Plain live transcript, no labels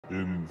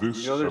In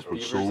this You know there's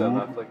beavers that episode,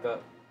 laugh like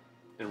that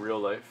in real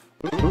life?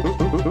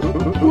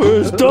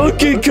 Where's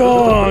Donkey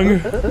Kong?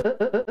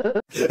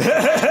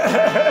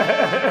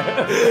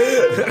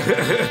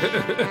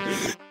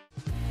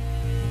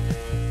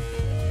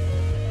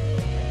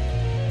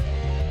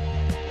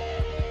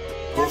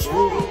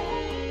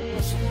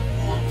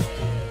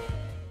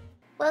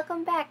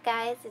 Welcome back,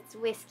 guys. It's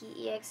Whiskey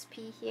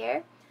EXP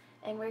here,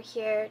 and we're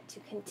here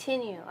to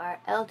continue our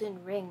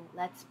Elden Ring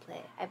Let's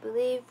Play. I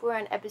believe we're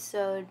on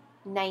episode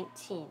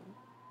 19.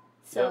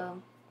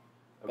 So,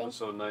 yep.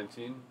 Episode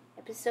 19.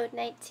 Episode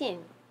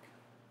 19.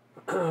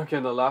 Okay,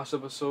 in the last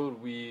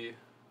episode, we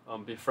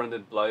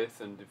befriended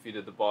Blythe and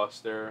defeated the boss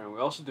there, and we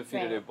also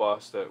defeated a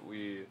boss that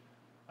we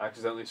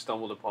accidentally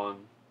stumbled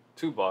upon.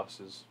 Two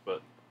bosses,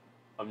 but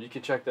you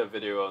can check that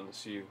video out and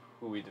see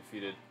who we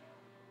defeated.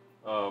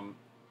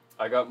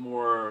 I got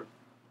more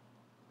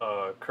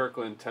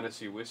Kirkland,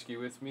 Tennessee whiskey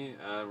with me,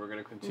 and we're going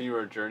to continue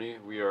our journey.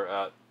 We are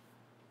at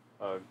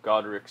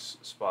Godric's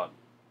spot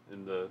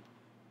in the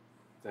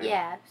thing.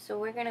 Yeah, so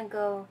we're going to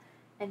go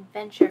and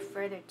venture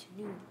further to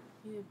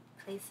new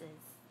places.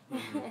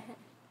 Mm-hmm.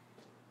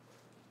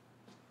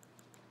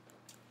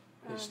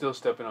 He's still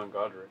stepping on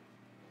Godric.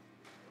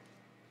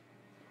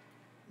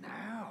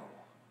 Now,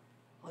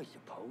 I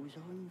suppose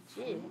I'm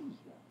free.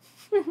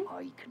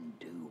 I can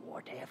do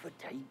whatever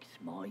takes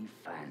my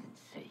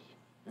fancy.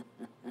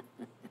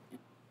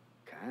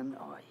 Can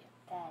I?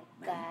 That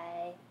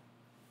guy.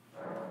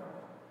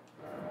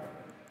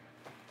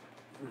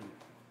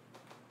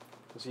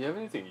 Does he have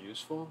anything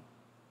useful?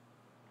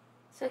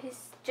 So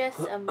he's just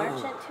a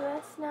merchant to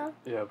us now?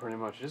 Yeah, pretty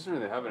much. He doesn't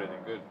really have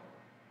anything good.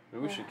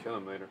 Maybe we should kill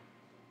him later.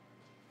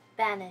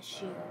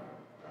 Banish you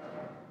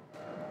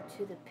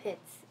to the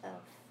pits of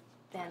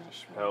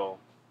banishment. Hell.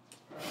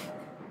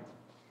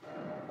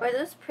 Or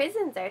those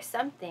prisons are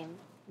something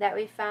that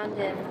we found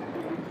in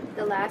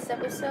the last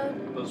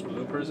episode. Those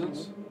blue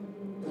prisons?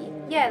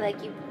 Yeah,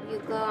 like you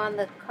go on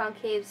the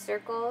concave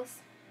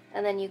circles,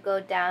 and then you go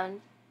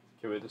down.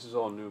 Okay, wait, this is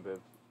all new, babe.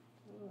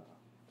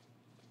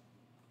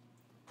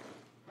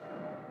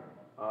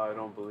 I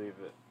don't believe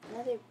it.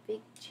 Another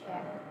big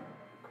chair.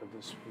 Could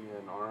this be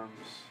an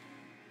arms?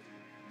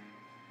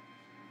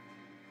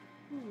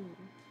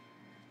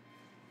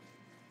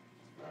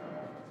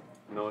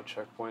 No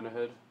checkpoint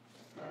ahead?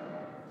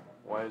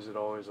 Why is it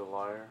always a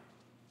liar?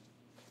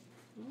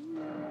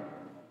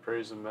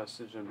 Praise the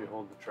message and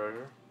behold the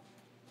treasure.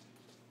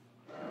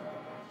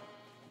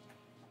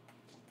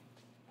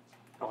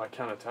 Oh, I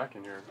can't attack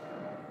in here.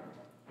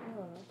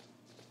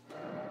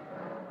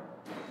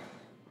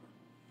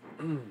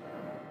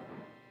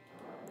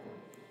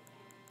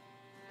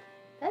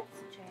 That's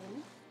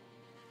strange.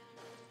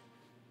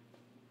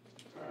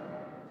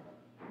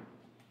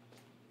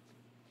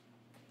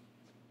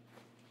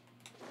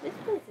 This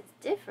place is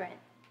different.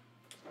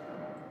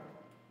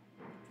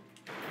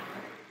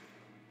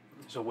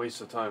 It's a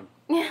waste of time.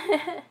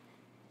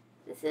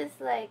 This is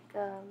like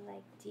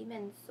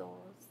Demon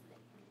Souls.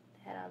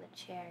 They had all the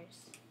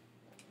chairs.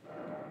 I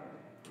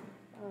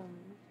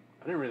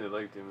didn't really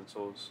like Demon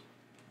Souls.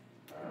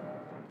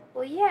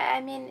 Well, yeah,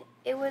 I mean,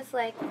 it was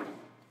like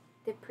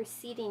the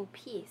preceding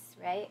piece,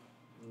 right?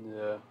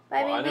 Yeah. But,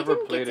 I mean, I we never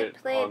didn't played get it to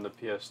play on the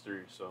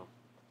PS3, so.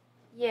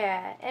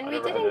 Yeah, and I we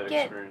never had didn't that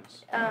get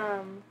experience.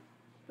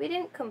 we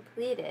didn't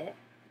complete it,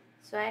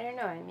 so I don't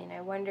know. I mean,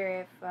 I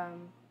wonder if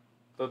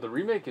The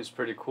remake is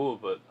pretty cool,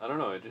 but I don't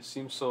know. It just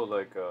seems so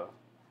like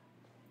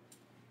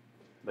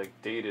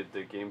dated,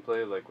 the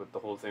gameplay, like with the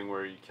whole thing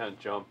where you can't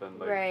jump and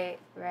like right.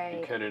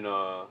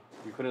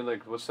 you couldn't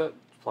like, what's that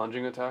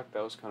plunging attack?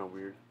 That was kind of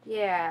weird.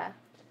 Yeah.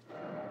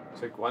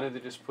 It's like, why didn't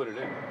they just put it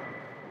in?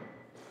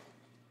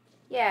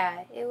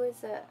 Yeah, it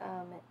was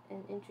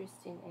an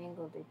interesting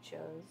angle they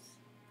chose.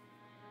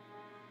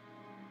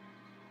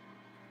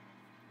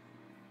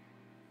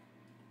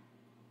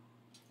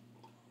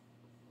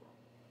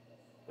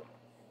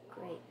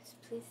 Grapes.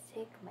 Please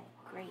take my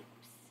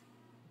grapes.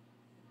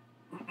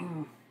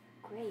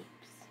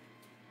 Grapes.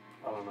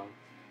 I don't know.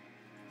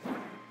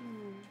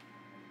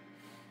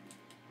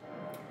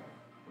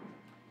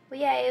 Well,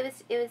 yeah, it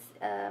was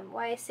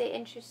why I say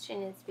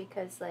interesting is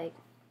because like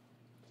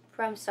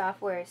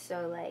FromSoftware is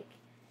so like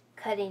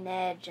cutting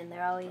edge, and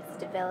they're always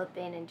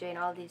developing and doing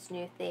all these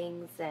new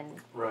things,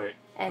 and Right.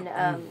 and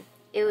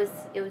it was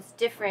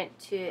different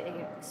to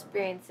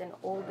experience an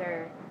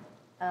older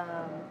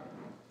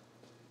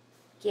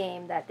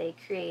game that they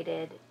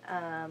created,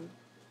 and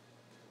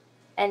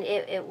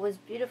it was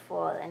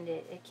beautiful, and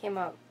it came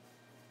out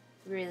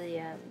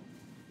really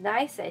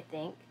nice, I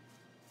think,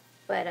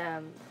 but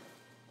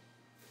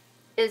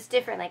it was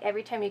different. Like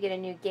every time you get a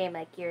new game,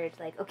 like you're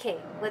like, okay,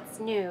 what's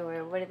new,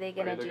 or what are they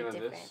gonna do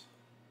different? This?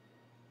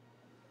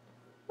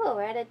 Oh,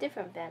 we're at a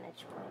different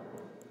vantage point.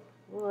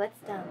 Ooh,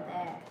 what's down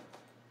there?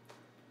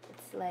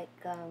 It's like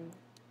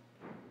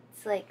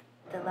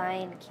the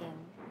Lion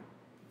King.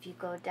 If you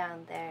go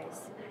down there,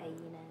 it's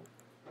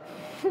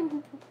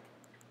hyenas.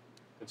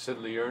 It's at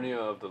Liurnia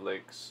of the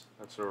Lakes.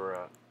 That's where we're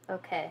at.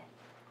 Okay.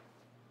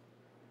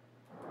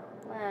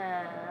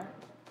 Wow.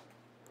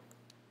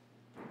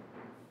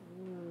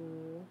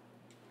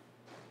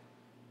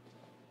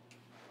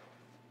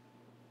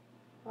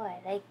 Oh, I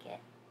like it.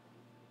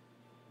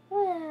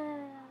 Wow.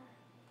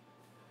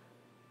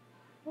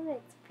 Oh,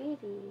 it's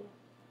pretty.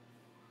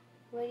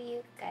 What do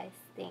you guys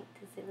think?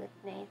 Does it look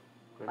nice?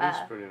 It Wow. is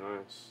pretty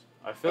nice.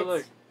 I feel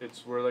like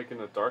we're like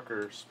in a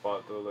darker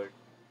spot though. Like,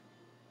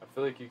 I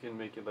feel like you can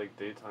make it like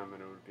daytime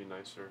and it would be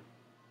nicer.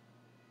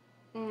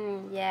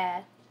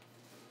 Yeah.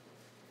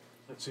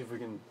 Let's see if we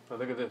can. Oh,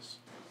 look at this.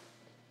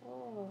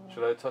 Oh.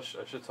 Should I touch?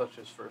 I should touch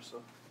this first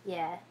though.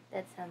 Yeah,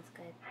 that sounds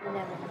good. You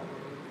never know.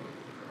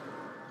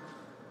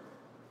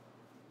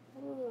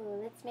 Ooh,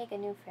 let's make a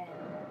new friend.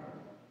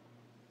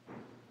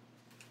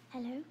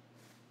 Hello?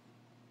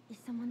 Is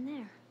someone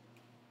there?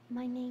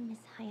 My name is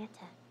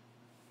Hayata,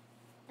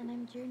 and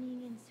I'm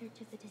journeying in search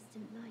of the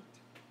distant light.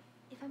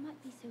 If I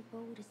might be so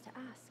bold as to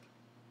ask,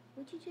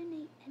 would you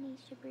donate any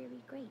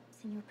Shibriri grapes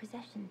in your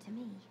possession to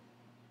me?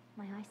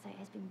 My eyesight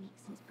has been weak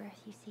since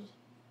birth, you see.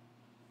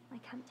 I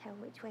can't tell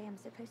which way I'm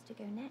supposed to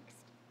go next,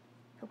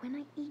 but when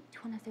I eat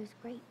one of those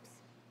grapes,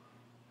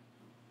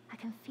 I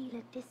can feel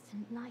a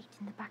distant light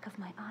in the back of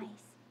my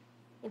eyes.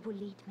 It will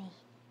lead me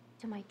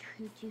to my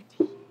true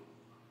duty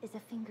as a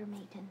finger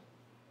maiden.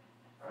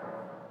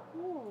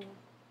 Ooh.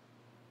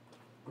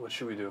 What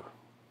should we do?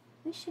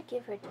 We should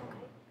give her the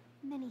grape.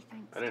 Many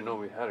thanks. I didn't know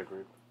we had a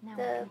grape. Now I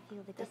The, can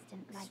feel the the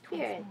distant light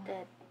spirit once more.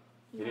 that...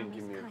 You You are didn't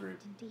give most me a kind grape.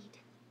 indeed.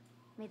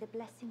 May the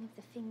blessing of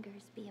the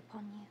fingers be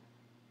upon you.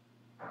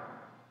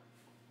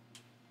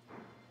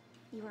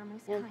 You are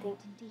most You don't kind think-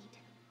 indeed.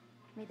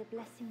 May the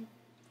blessing.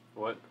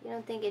 What? You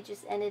don't think it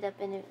just ended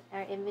up in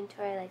our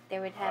inventory? Like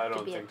there would I have to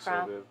don't be a think so,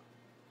 prompt? babe.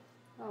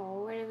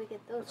 Oh, where did we get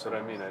those That's what I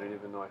from? mean. I didn't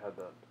even know I had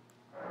that.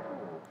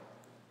 Oh.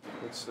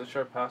 Let's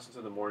try pass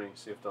into the morning.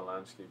 See if the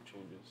landscape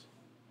changes.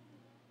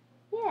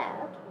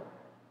 Yeah, okay.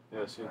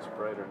 Yeah, see, it's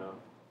brighter now.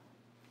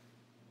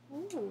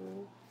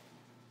 Ooh.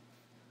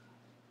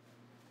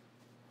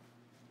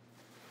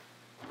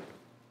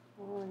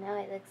 Oh, now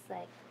it looks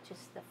like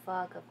just the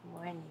fog of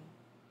morning.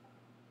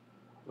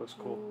 Looks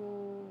cool.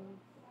 Ooh.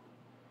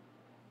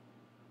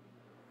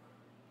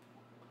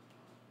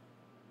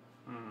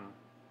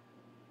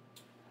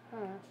 Huh.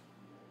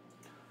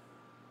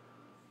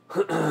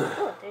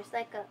 Oh, there's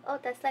like a... Oh,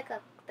 that's like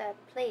that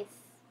place.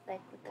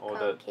 Like with the Oh, that.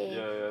 concave.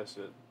 Yeah, that's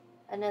it.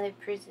 Another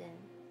prison.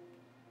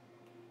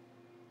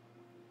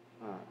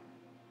 Huh.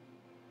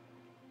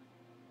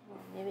 Oh,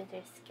 maybe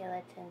there's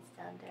skeletons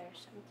down there or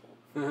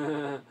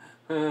something.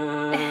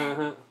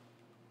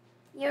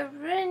 You're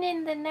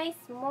ruining the nice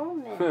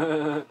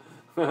moment.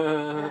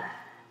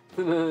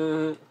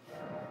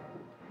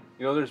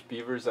 You know, there's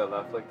beavers that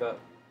laugh like that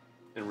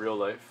in real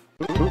life.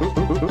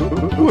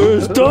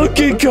 Where's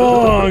Donkey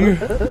Kong?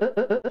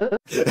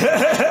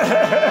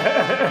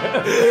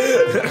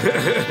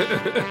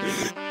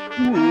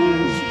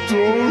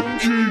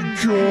 Donkey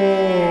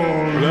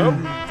Kong? Hello?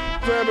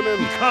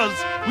 Because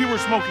we were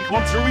smoking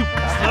one, sure we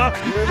stuck.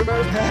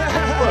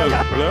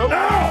 Hello?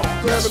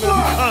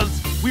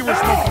 Because we were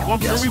smoking one,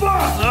 sure we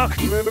stuck.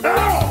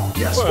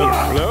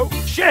 Hello?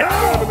 Shit!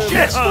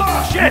 Shit!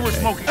 Shit! We were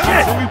smoking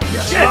shit!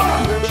 Shit!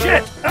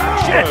 Shit!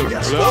 Shit!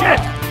 Shit!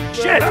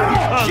 Shit!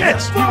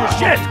 Because we were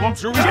shit! One,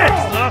 sure we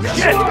stuck.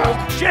 Shit!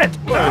 Shit!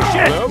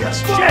 Shit!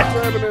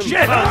 Shit!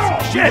 Shit!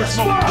 Shit!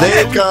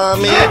 They call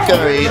me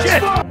Cory.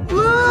 Shit!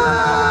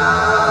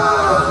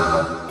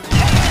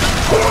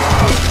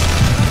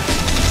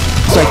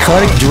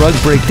 Psychotic drug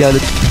breakdown.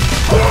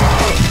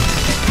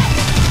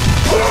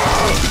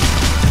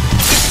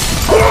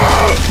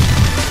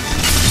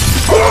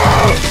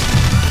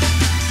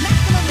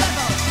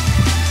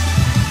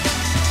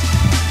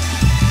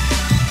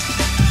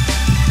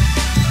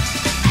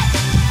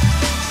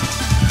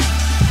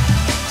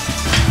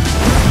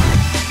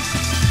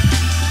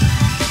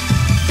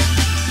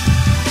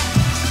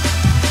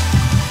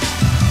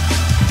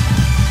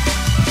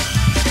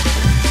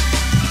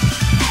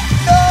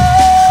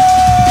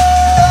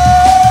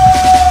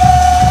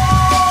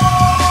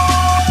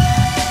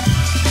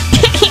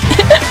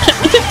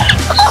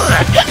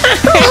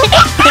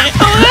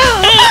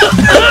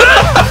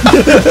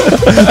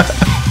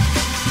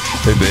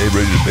 Hey babe,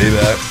 ready to pay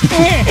back?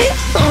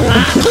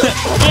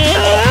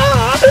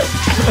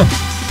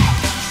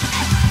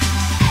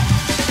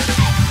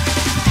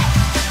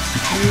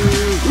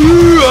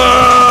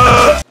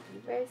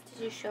 Beavers,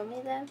 did you show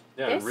me them?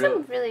 Yeah, There's in real,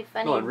 some really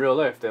funny. no, in real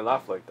life they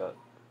laugh like that.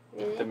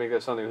 Really? They make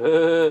that sounding.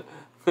 Well,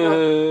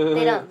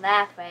 they don't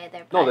laugh, right?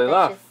 They're No, they that's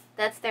laugh.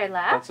 That's their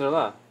laugh? That's their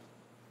laugh.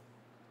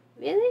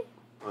 Really?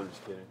 I'm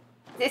just kidding.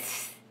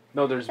 This.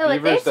 No, there's No, but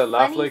beavers there's that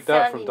laugh funny like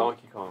that from sounding-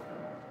 Donkey Kong.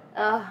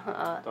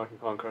 Oh. Donkey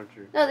Kong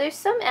Country. No, there's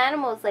some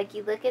animals, like,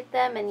 you look at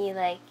them and you,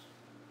 like,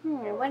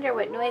 I wonder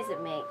what noise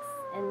it makes.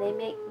 And they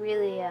make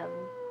really,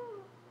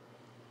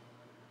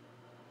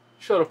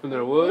 Shut up in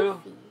there, will you?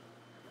 goofy.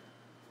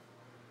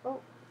 Oh,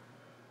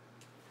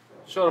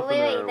 Shut up in wait,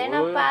 there, they're will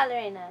not you?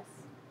 bothering us.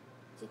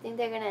 Do you think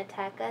they're gonna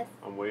attack us?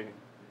 I'm waiting.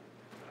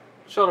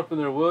 Shut up in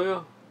there, will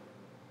you?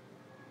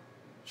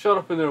 Shut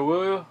up in there,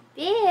 will you?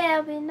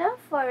 Yeah, enough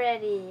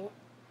already.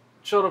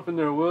 Shut up in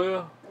there, will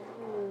you?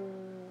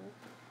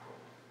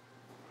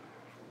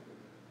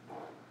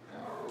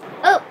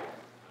 Oh!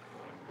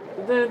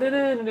 I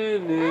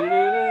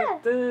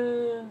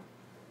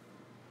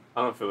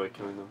don't feel like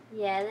killing them.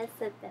 Yeah, let's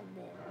let them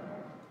live.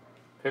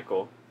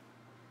 Pickle.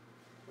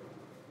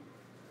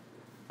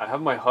 I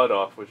have my HUD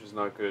off, which is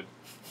not good.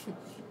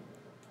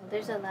 Well,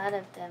 there's a lot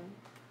of them.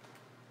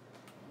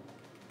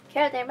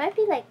 Carol, there might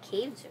be like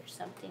caves or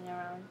something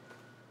around.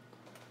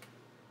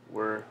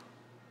 Where?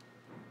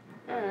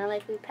 I don't know,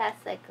 like we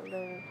passed like a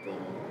little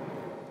thing.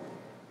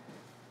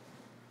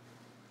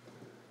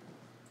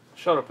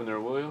 Shut up in there,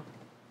 will you?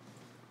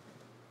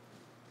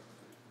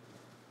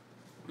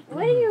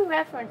 What are you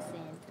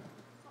referencing?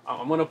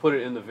 I'm gonna put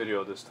it in the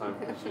video this time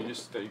because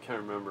you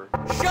can't remember.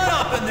 Shut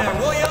up in there,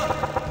 will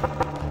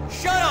ya?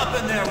 Shut up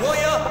in there, will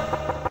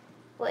ya?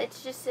 Well,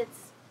 it's just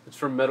It's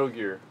from Metal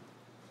Gear.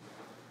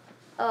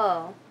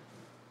 Oh.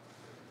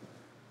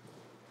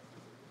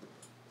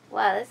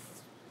 Wow, this.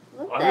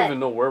 Look I don't even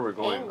know where we're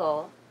going.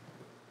 Angle.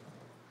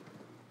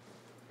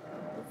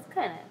 It's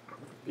kind of.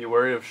 Be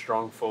wary of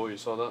strong foe. You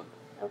saw that?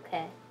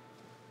 Okay.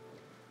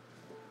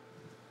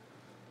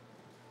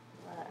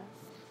 Wow.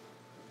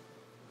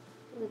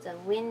 Ooh, it's a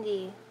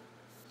windy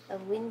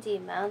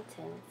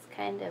mountain. It's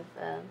kind of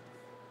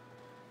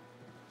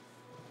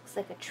looks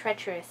like a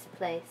treacherous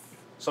place.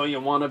 So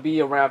you wanna be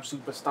a rap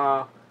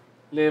superstar?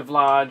 Live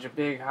large, a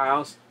big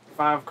house,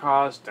 5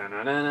 cars,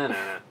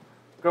 da-na-na-na-na.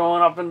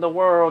 Growing up in the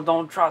world,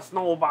 don't trust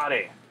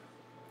nobody.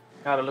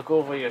 Gotta look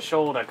over your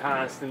shoulder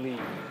constantly.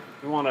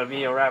 You wanna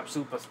be a rap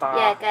superstar?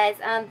 Yeah, guys,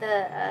 on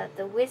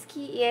the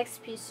Whiskey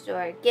EXP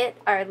store, get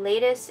our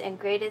latest and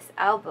greatest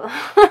album.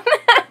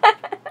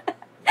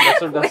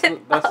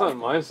 That's not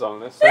my song.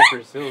 That's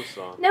Cypress Hill's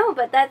song. No,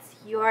 but that's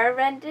your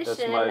rendition.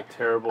 That's my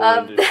terrible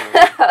rendition.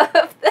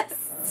 Of the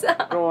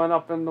song. Growing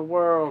up in the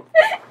world,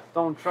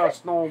 don't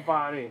trust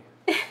nobody.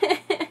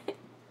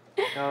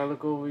 Gotta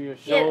look over your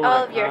shoulder. Get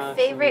all of your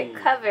favorite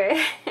cover.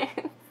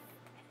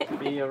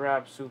 Be a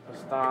rap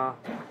superstar.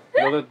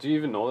 You know that? Do you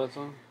even know that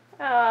song?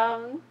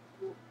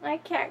 I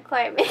can't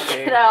quite make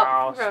Big it out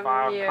house, from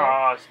 5 your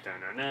cars,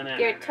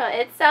 your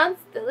tone.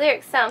 The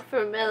lyrics sound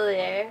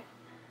familiar.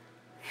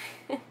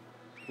 I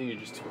think you're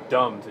just too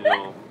dumb to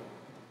know.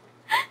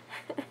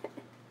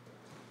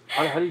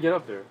 How do you get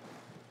up there?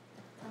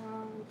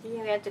 Do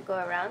you have to go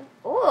around?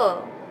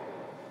 Oh.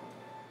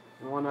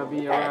 You wanna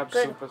be a rap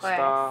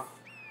superstar? Horse.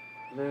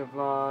 Live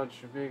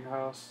large, a big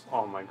house.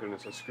 Oh my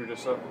goodness, I screwed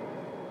this up.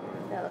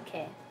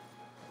 Okay.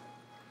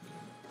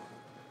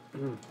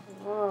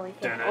 Whoa, we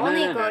can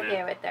only go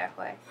here with our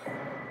horse.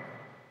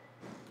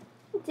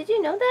 Did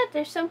you know that?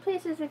 There's some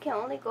places we can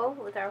only go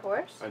with our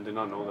horse? I did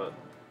not know that.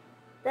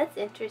 That's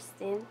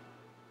interesting.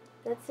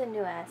 That's a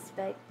new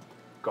aspect.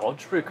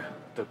 Godric,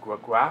 the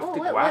grafted.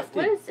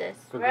 What is this?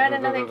 We're at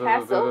another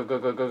castle?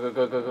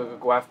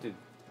 Grafted.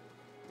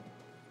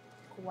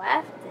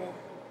 Grafted?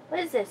 What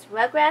is this?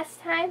 Rugrats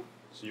time?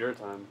 It's your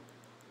time.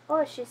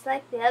 Oh, she's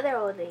like the other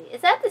old lady.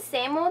 Is that the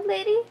same old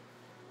lady?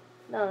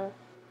 No.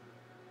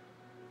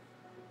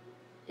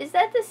 Is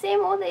that the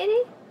same old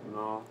lady?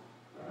 No.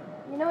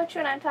 You know which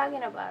one I'm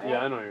talking about, right?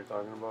 Yeah, I know what you're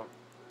talking about.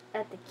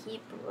 At the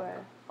keep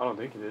or... I don't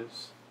think it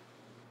is.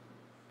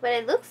 But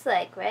it looks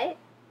like, right?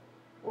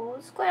 Well,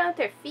 what's going on with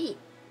their feet?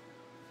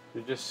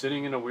 You're just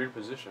sitting in a weird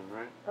position,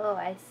 right? Oh,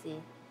 I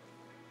see.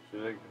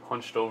 She's like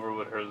hunched over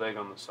with her leg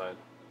on the side.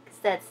 Because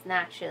that's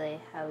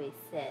naturally how we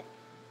sit.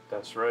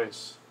 That's right.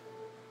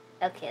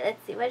 Okay,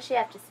 let's see. What does she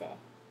have to say?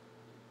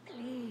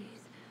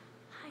 Please,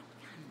 I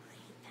can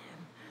read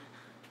them.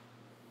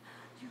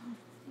 Your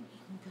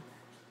fingers,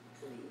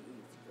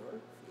 please,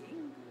 your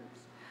fingers.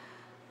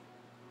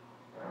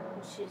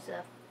 She's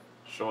a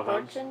Show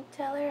hands. fortune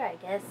teller? I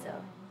guess so.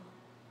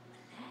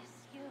 Bless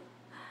you.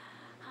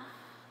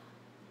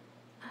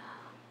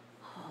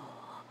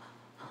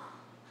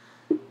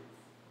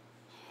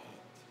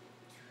 Head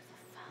to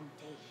the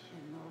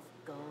foundation of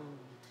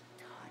gold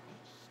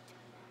tarnished.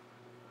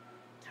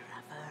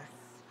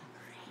 Traverse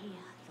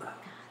Rhea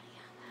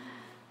Lucaria,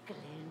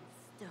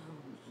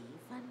 glintstone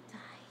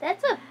eventide.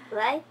 That's what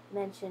Blythe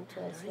mentioned to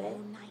us, right?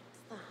 Reunites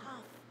the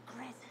half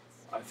crescents.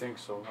 I think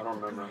so. I don't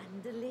remember.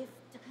 Grand lift.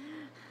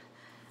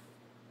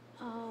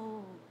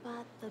 Oh,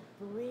 but the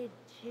bridge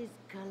is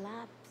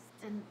collapsed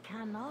and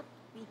cannot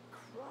be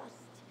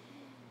crossed.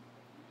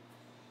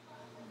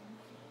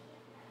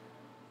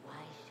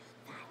 Why should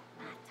that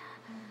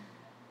matter?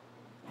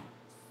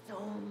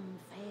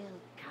 Stormvale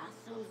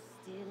Castle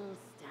still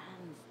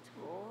stands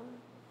tall.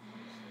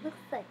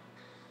 Looks like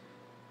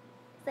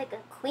it's like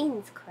a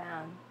queen's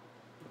crown.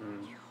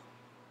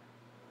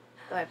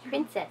 Or a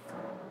princess.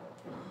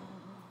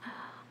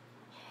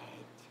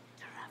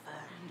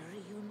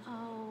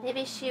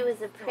 Maybe she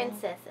was a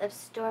princess of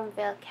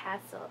Stormvale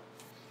Castle.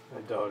 I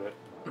doubt it.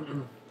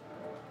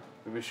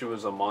 Maybe she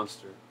was a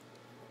monster.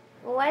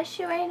 Well, why is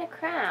she wearing a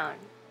crown?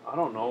 I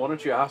don't know. Why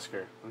don't you ask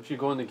her? Why don't you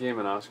go in the game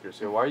and ask her?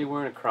 Say, why are you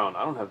wearing a crown?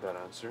 I don't have that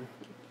answer.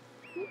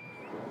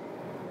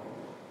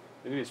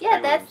 Maybe it's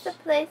Yeah, penguins. that's the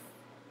place.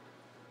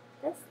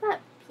 That's not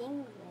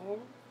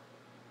penguin.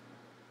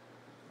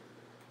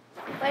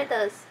 What are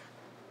those?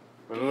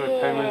 They look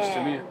like penguins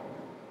to me.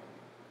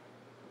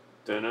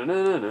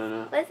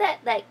 Da-na-na-na-na-na. What is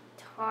that, like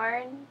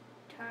Tarn.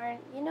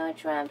 You know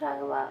which one I'm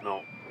talking about?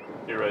 No.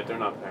 You're right, they're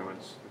not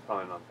penguins. They're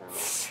probably not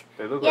penguins.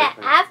 They look Yeah, like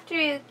penguins. after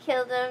you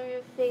killed them,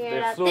 you figured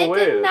They out. flew They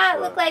away, did not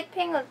that's look why. like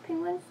penguins.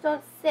 Penguins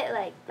don't sit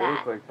like They that.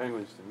 look like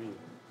penguins to me.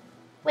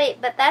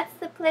 Wait, but that's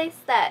the place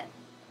that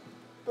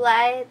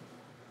Blythe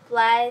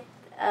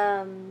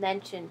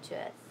mentioned to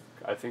us.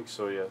 I think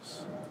so,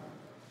 yes.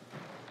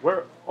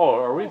 Where? Oh,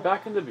 are we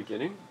back in the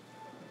beginning?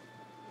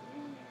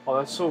 Oh,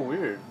 that's so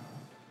weird.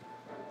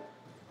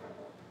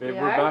 Babe,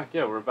 we're back.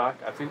 Yeah, we're back.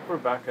 I think we're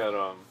back at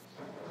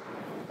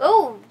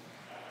Oh.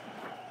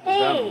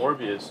 That Hey.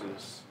 Morbius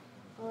is.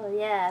 Oh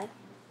yeah.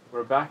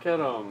 We're back at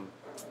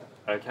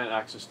I can't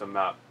access the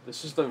map.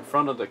 This is in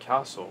front of the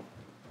castle.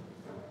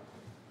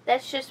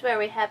 That's just where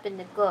we happen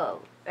to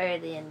go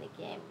early in the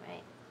game,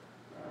 right?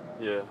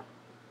 Yeah.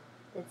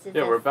 It's a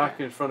Yeah, we're different- back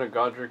in front of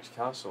Godric's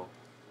castle.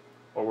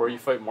 Or where you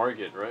fight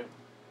Margit, right?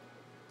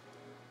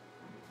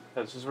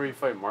 Yeah, this is where you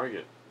fight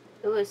Margit.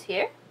 It was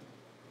here?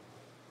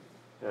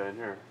 Yeah, in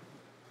here.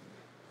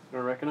 You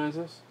don't recognize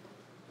this?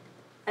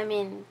 I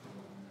mean...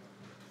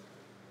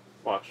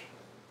 Watch.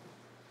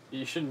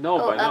 You should know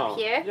Oh, by up now.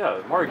 here?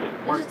 Yeah, Margit.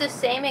 This is the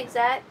same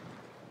exact...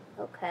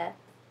 Okay.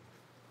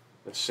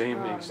 The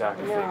same exact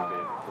thing, no.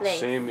 babe. The Place.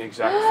 same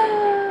exact thing,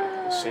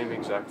 babe. The same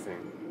exact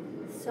thing.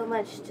 So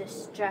much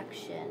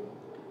destruction.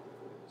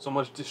 So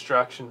much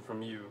distraction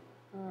from you.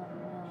 Oh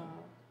no.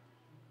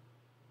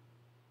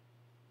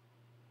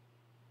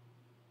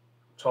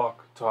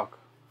 Talk.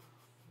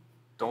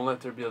 Don't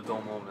let there be a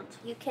dull moment.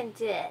 You can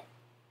do it.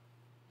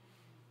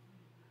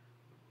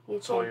 You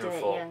It's all can do your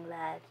it, fault. young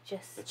lad.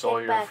 Just It's get all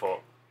your back fault.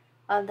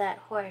 on that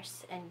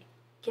horse and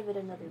give it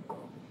another go.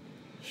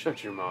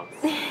 Shut your mouth.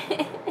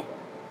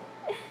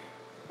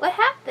 What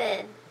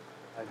happened?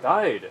 I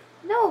died.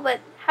 No, but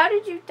how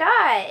did you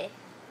die?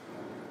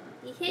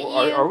 He hit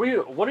Well, you. are we?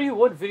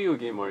 What video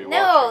game are you No,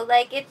 watching?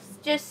 like it's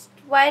just.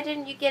 Why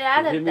didn't you get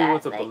out He of hit that? me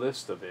with a like,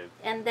 ballista, babe.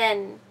 and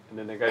then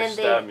The guy then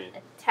stabbed they me.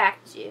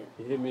 attacked you.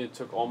 He hit me. It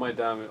took all my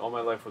damage, all my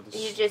life with this,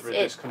 You just with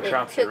this it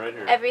contraption took right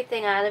here.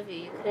 everything out of you.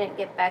 You couldn't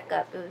get back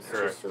up. It was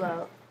Correct. too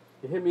slow.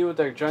 He hit me with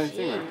that giant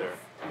thing Jeez. right there.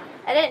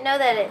 I didn't know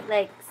that it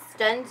like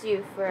stuns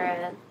you for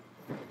an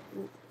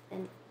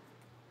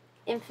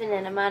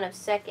infinite amount of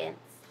seconds.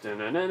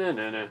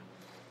 Da-na-na-na-na-na.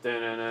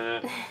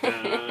 Da-na-na-na.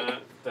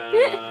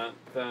 Da-na-na-na.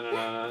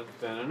 Da-na-na-na.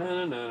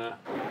 Da-na-na-na.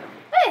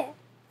 Hey!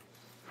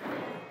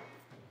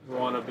 You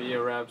wanna be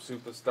a rap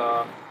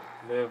superstar?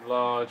 Live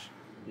large.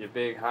 Your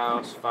big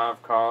house,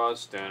 5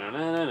 cars.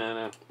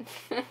 Da-na-na-na-na.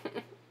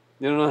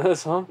 You don't know that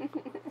song?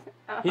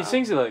 He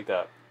sings it like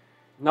that.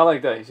 Not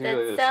like that. He sings it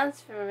like That this.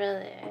 sounds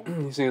familiar.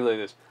 He sings it like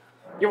this.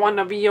 You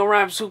wanna be a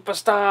rap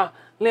superstar?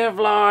 Live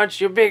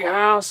large. Your big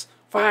house,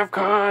 5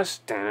 cars.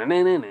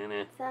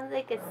 Da-na-na-na-na. Sounds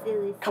like a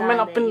silly song. Coming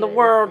up that in you the would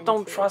world, listen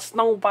don't to. trust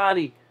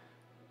nobody.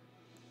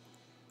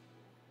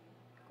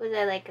 Was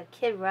that like a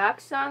Kid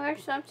Rock song or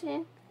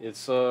something? It's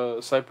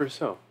Cypress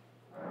Hill.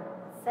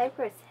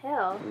 Cypress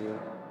Hill? Yeah.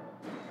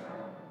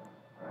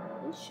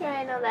 I'm sure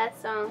I know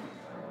that song.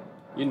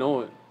 You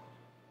know it.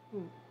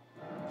 Hmm.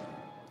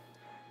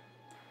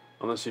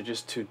 Unless you're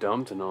just too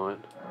dumb to know it.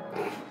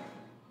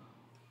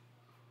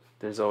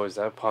 There's always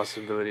that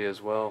possibility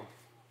as well.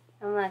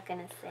 I'm not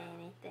gonna say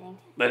anything.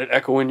 Let it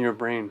echo in your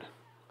brain.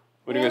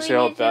 What are you No, gonna say we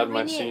how need bad to- my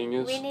we need- singing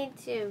is? We need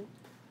to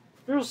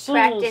Your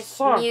singing practice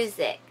sucks.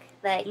 music.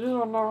 Like, You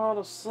don't know how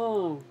to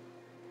sing.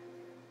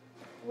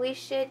 we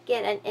should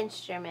get an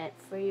instrument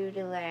for you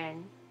to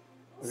learn.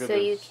 Look at So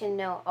you this. can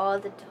know all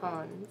the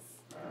tones.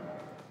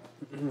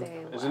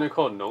 Very well. Isn't it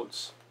called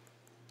notes?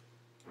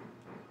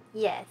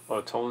 Yes.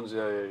 Oh, tones.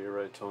 Yeah, you're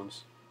right.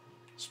 Tones.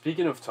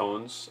 Speaking of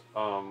tones,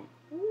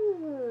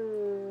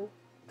 Ooh.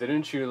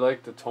 didn't you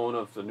like the tone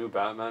of the new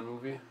Batman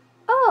movie?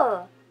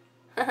 Oh!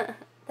 That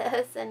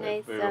was a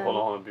nice Wait, song. hold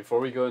on. Before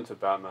we go into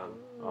Batman,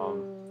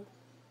 Ooh.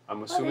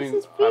 I'm this assuming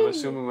is I'm pretty.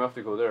 assuming we have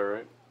to go there,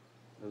 right?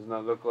 Doesn't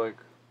that look like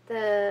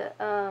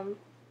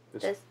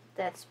This,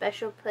 that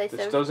special place.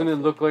 this? Doesn't it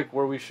look like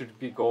where we should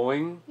be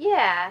going?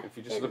 Yeah. If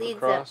you just it look leads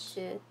across.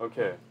 up to.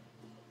 Okay.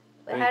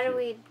 But Thank how you. do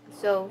we?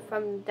 So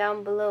from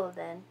down below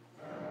then.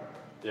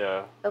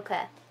 Yeah.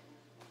 Okay.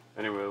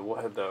 Anyway, we'll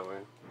head that way.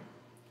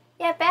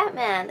 Yeah,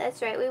 Batman.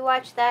 That's right. We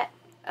watched that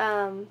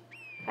kind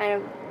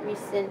of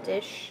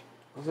recent-ish.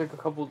 It was like a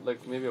couple,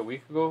 like maybe a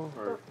week ago,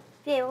 or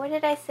Yeah. What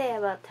did I say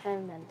about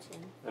time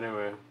mention?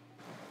 anyway.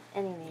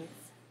 Anyways,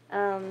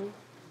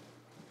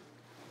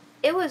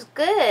 it was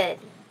good.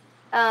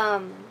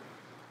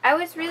 I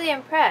was really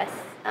impressed.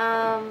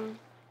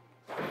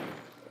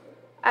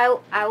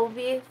 I will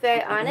be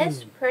very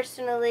honest.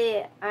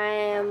 Personally, I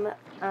am.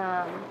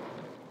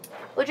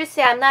 We'll just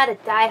say I'm not a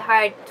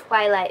diehard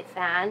Twilight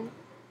fan.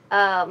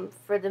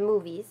 For the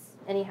movies,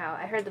 anyhow,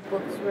 I heard the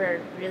books were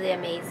really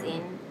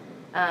amazing.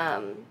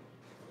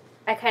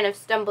 I kind of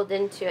stumbled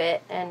into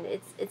it, and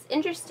it's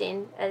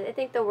interesting. I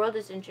think the world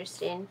is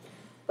interesting,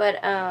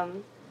 but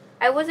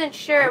I wasn't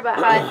sure about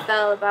how I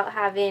felt about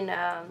having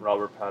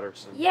Robert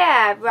Patterson.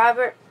 yeah,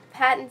 Robert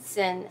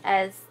Pattinson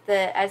as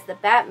the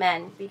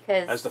Batman,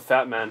 because As the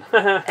fat man.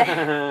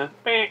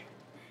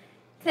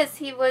 Because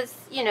he was,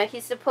 you know,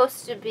 he's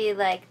supposed to be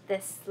like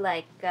this,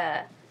 like,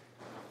 This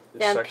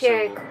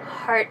vampiric sex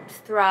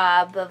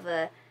heartthrob of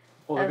a,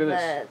 Oh, look at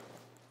this.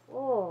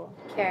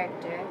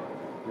 character.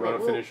 You want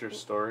to finish your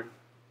story?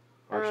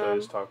 Or should I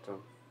just talk to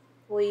him?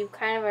 Well, you've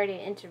kind of already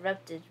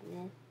interrupted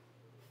me.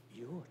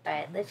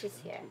 Alright, let's just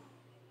hear.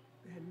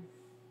 Then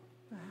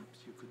perhaps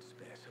you could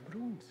spare some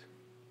runes.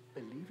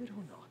 Believe it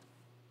or not,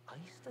 I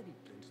studied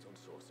Glintstone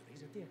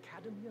sorceries at the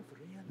Academy of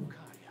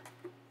Lucaria.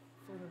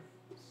 For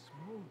a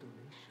small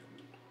donation,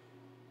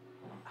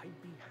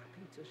 I'd be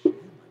happy to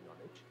share my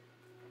knowledge.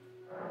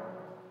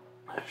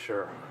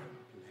 Sure.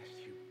 Bless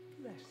you,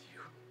 bless you.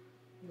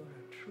 You're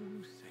a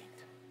true saint.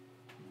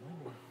 My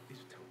name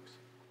is Toes.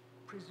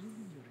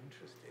 Presume you're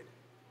interested.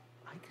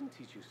 I can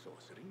teach you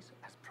sorceries,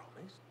 as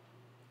promised.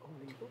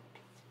 Only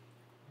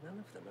none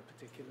of them are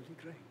particularly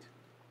great.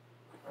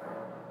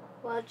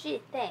 Well,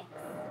 gee, thanks.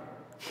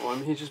 Well, I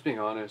mean, he's just being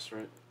honest,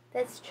 right?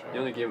 That's true. You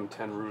only gave him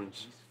 10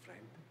 runes.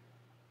 Friend,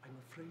 I'm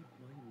afraid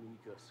my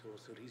meager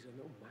sorceries are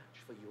no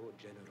match for your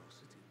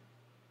generosity.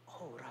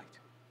 All right,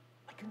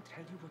 I can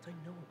tell you what I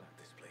know about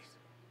this place.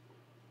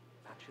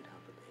 That should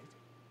help a bit.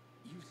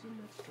 You've seen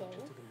that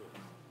structure to the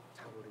north,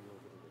 towering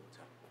over the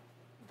water.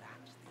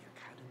 That's the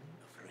Academy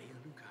of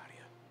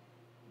Lucaria,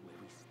 where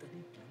we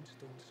study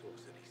Glintstone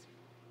sorceries.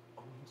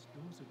 Only its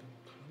doors have been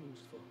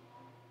closed for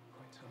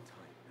quite some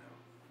time now.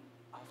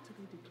 After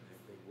they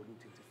declared they wouldn't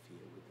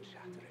interfere with the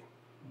shattering,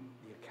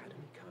 the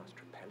Academy cast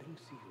repelling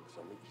seals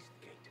on the east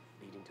gate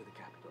leading to the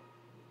capital,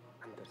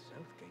 and the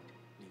south gate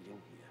leading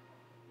here.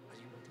 As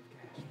you might have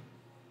guessed,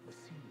 the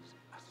seals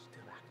are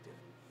still active,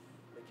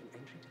 making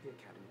entry to the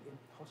Academy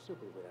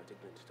impossible without a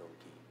Glintstone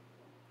key.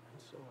 And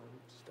so I'm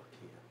stuck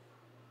here,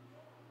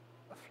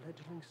 a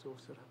fledgling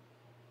sorcerer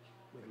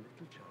with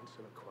little chance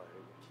of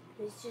acquiring a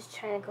key. He's just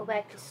trying to go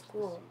back to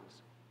school.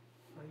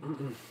 My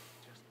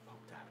just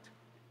popped out.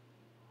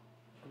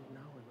 And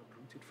now I'm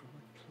uprooted from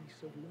my place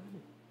of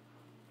learning.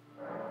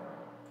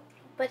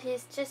 But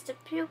he's just a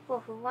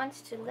pupil who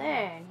wants to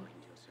learn.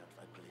 Find yourself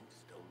a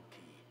Glintstone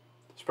key.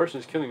 This person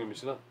is killing him, you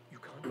see that? You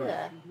can't go through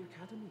the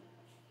academy,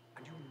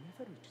 and you'll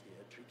never reach the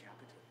Erdtree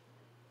capital.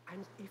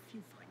 And if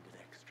you find an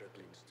extra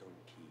Glintstone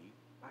key,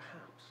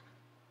 perhaps,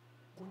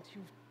 once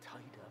you've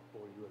tied up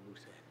all your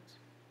loose ends,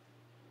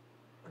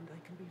 and I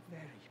can be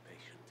very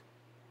patient,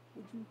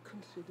 would you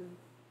consider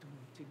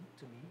donating it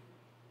to me?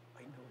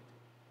 I know it.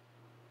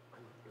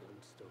 I'm a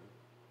Glintstone.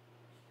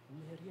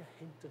 Nary a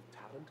hint of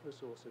talent for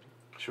sorcery.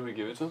 Should we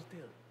give it to him?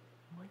 Still,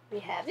 my We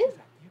have place it? is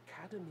at the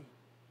academy.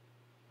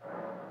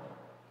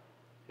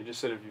 He just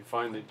said if you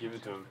find it, give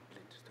it to him.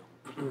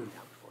 Glintstone.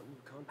 Without one,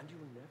 you can't, and you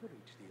will never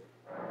reach the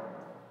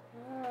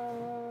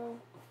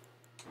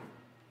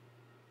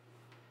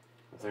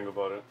Think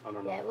about it. I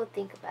don't know. Yeah, we'll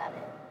think about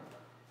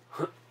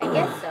it. I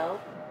guess so.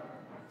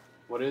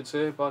 What did it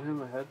say about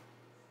him ahead?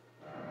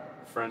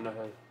 Friend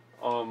ahead.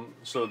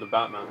 So the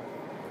Batman.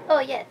 Oh,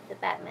 yes, the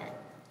Batman.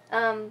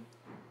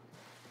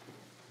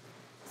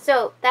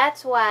 So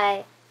that's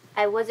why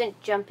I wasn't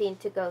jumping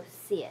to go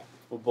see it.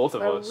 Well, both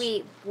of Or us.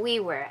 we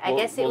were. I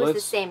guess it was the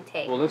same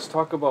take. Well, let's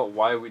talk about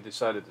why we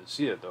decided to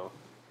see it, though.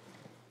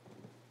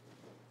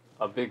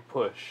 A big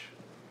push.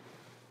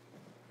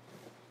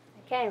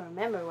 I can't even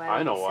remember why I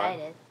we know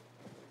decided.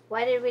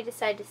 Why did we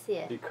decide to see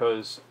it?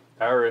 Because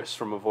Aris,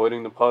 from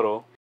avoiding the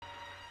puddle,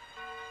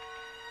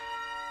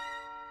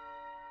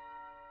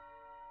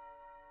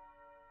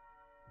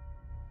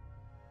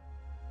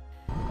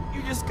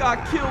 You just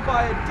got killed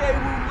by a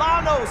Daewoo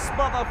Lanos,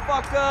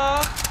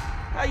 motherfucker!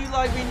 How you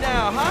like me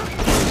now, huh?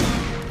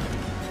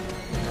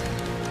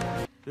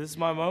 This is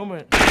my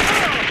moment.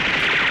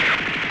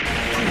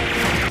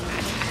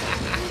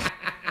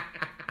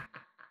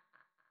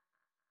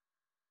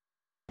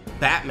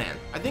 Batman.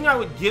 I think I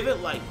would give it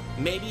like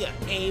maybe an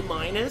A-.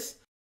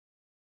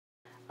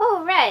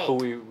 Oh, right. who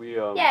we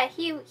Yeah,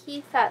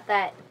 he thought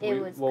that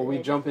it was well, good. we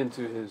jump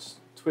into his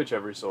Twitch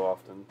every so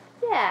often.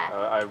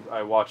 Yeah.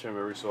 I watch him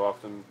every so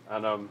often,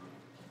 and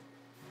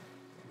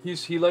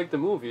he liked the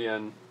movie,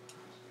 and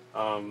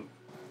I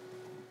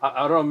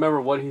don't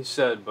remember what he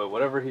said, but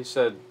whatever he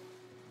said,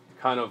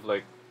 kind of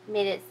like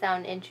made it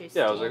sound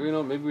interesting. yeah. I was like,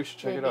 maybe we should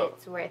check it out.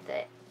 It's worth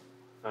it.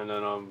 And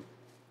then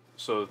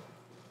so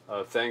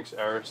thanks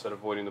Aris at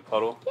avoiding the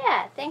puddle.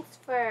 Yeah, thanks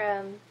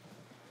for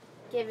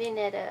giving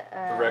it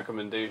a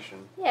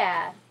recommendation.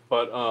 Yeah.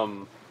 But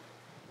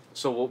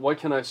so what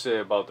can I say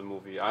about the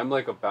movie? I'm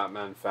like a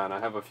Batman fan. I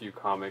have a few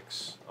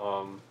comics.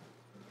 Hold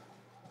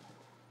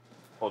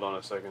on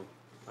a second.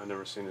 I've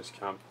never seen this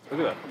camp. Look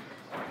at that.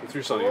 He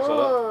threw something. You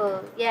saw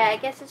Oh, yeah. I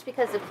guess it's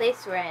because the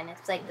place we're in.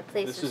 It's like the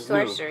place This of is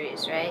new.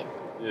 sorceries, right?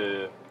 that?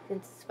 Yeah.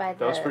 It's by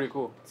That was the pretty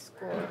cool.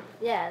 school.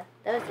 Yeah,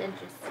 that was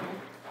interesting.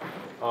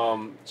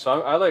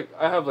 So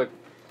I have like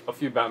a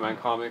few Batman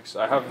comics.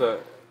 I have the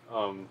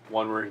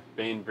one where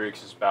Bane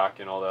breaks his back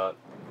and all that.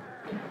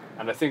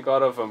 And I think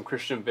out of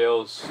Christian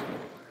Bale's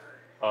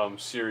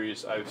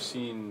series, I've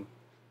seen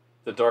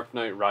The Dark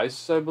Knight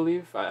Rises, I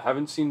believe. I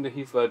haven't seen the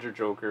Heath Ledger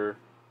Joker,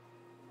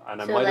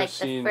 and I So, might like, have the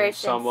seen first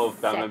some and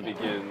of Batman second.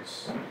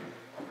 Begins.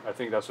 I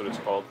think that's what it's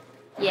called.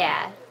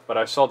 Yeah. But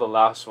I saw the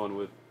last one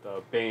with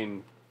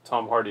Bane,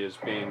 Tom Hardy as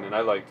Bane, and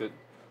I liked it.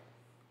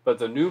 But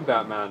the new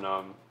Batman,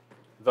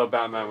 the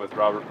Batman with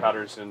Robert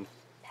Pattinson,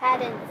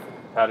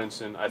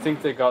 I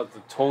think they got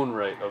the tone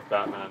right of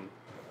Batman.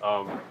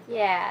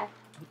 Yeah.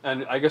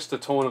 And I guess the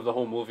tone of the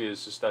whole movie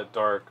is just that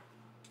dark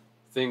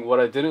thing. What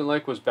I didn't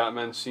like was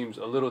Batman seems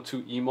a little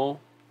too emo.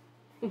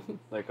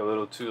 Like a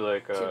little too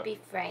like... to be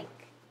frank.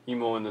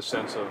 Emo in the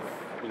sense of,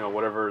 you know,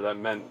 whatever that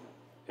meant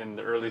in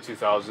the early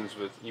 2000s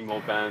with emo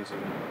bands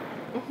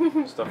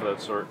and stuff of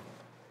that sort.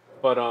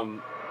 But,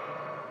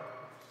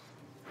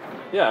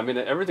 yeah, I mean,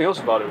 everything else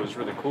about it was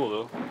really cool,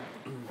 though.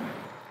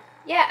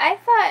 Yeah, I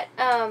thought,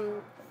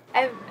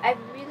 I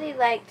really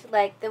liked,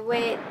 like, the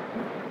way...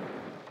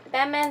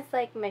 Batman's,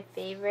 like, my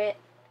favorite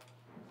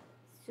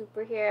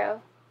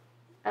superhero,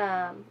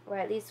 or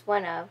at least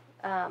one of.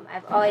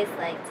 I've always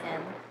liked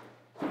him.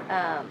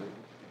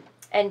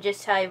 And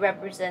just how he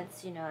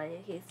represents, you know,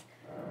 he's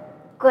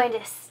going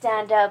to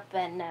stand up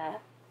and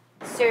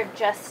serve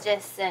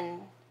justice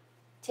and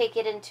take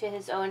it into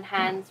his own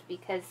hands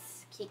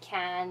because he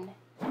can.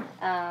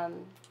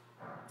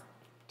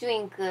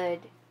 Doing good.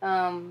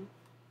 I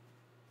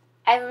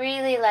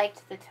really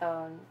liked the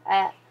tone.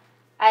 I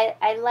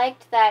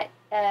liked that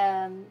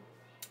that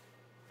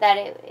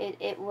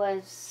it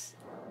was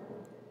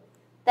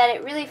that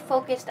it really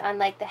focused on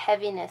like the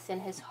heaviness in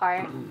his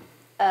heart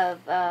of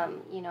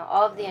you know,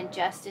 all of the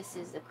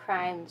injustices, the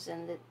crimes,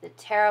 and the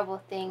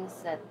terrible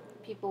things that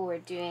people were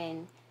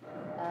doing.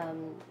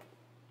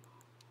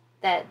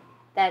 That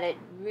it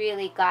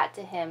really got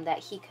to him, that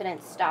he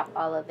couldn't stop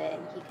all of it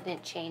and he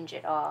couldn't change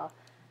it all,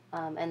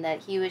 and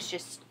that he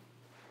was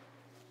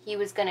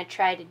gonna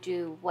try to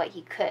do what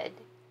he could.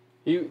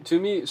 To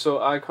me, so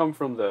I come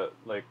from the,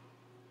 like,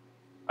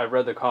 I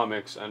read the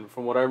comics, and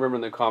from what I remember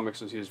in the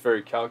comics is he was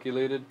very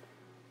calculated,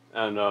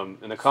 and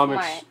in the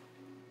comics, Smart.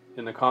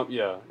 in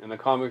the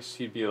comics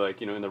he'd be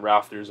like, you know, in the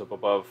rafters up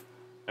above,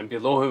 and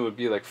below him would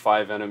be like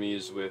 5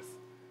 enemies with,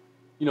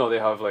 you know, they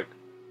have like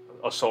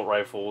assault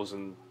rifles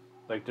and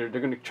like they're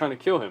gonna trying to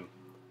kill him,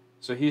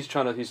 so he's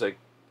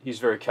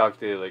very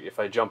calculated. Like, if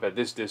I jump at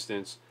this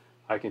distance,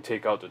 I can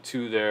take out the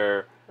 2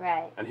 there,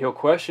 right? And he'll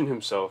question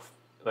himself,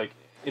 like,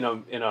 in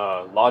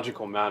a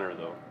logical manner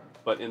though.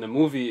 But in the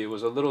movie, it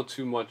was a little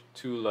too much,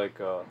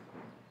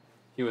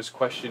 he was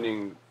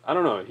questioning, I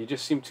don't know, he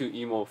just seemed too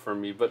emo for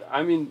me. But,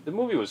 I mean, the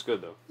movie was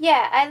good, though.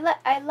 Yeah,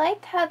 I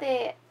liked how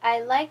I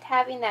liked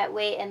having that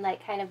weight and,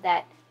 like, kind of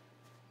that,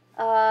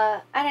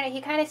 I don't know, he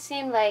kind of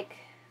seemed like,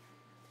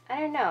 I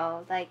don't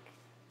know, like,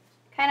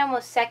 kind of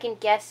almost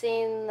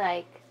second-guessing,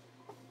 like,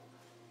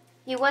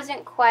 he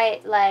wasn't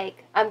quite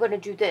like, I'm going to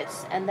do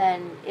this, and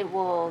then it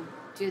will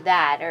do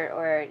that,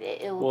 or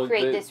it will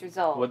create this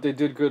result. What they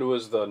did good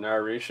was the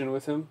narration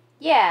with him.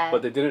 Yeah.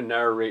 But they didn't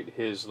narrate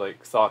his,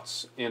 like,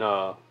 thoughts in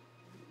a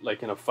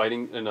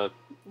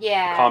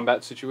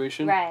combat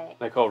situation. Right.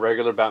 Like how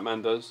regular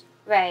Batman does.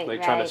 Right,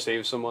 Like, trying to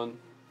save someone.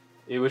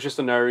 It was just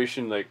a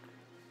narration, like,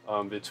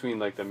 between,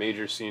 like, the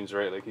major scenes,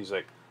 right? Like, he's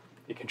like,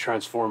 it can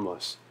transform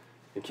us.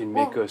 It can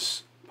make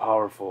us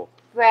powerful.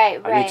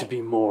 Right. I need to be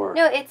more.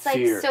 No, it's like,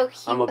 fear. so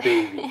I'm a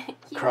baby.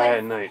 Cry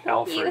at night.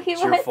 Alfred.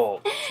 It's your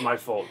fault. It's my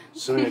fault.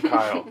 Selena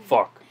Kyle.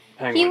 Fuck.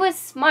 Penguin. He was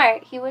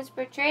smart. He was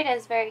portrayed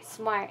as very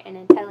smart and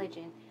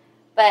intelligent.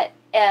 But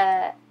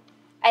I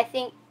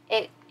think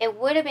it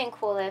would have been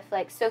cool if,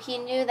 like, so he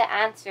knew the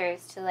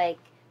answers to, like,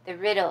 the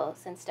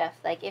riddles and stuff.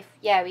 Like, if,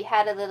 yeah, we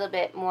had a little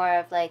bit more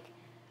of, like,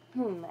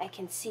 I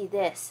can see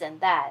this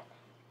and that.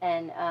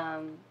 And,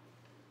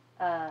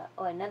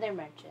 another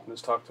merchant.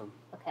 Let's talk to him.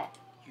 Okay.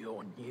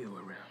 You're new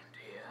around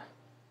here.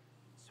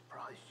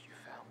 Surprised you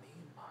found me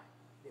in my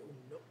little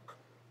nook.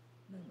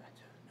 No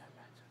matter.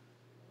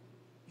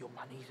 Your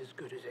money's as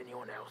good as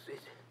anyone else's.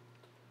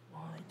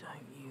 Why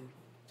don't you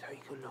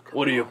take a look at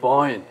What are you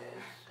buying?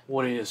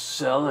 What are you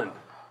selling?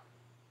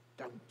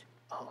 Don't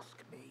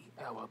ask me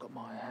how I got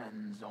my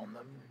hands on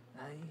them,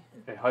 eh?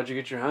 Hey, how'd you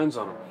get your hands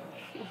on them?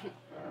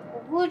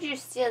 Who'd you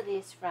steal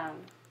these from?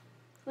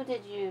 Who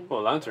did you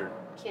Lantern.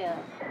 kill?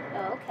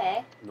 Oh,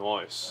 okay.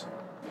 Nice.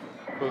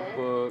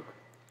 Cookbook.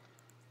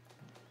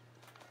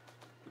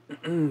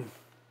 I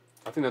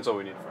think that's all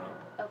we need for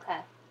now. Okay.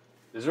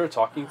 Is there a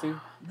talking thing?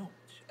 Not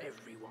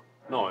everyone.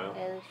 No,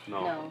 yeah.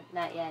 No,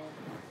 not yet.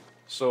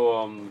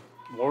 So,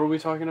 what were we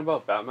talking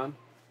about? Batman?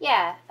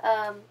 Yeah,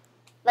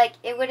 like,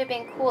 it would have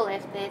been cool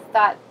if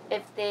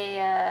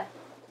they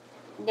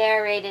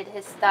narrated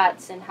his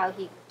thoughts and how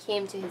he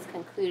came to his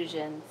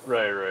conclusions.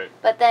 Right.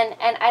 But then,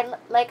 and I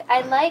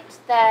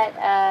liked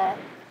that,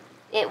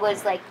 it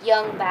was, like,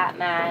 young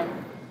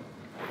Batman,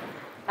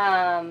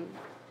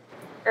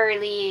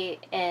 early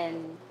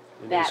in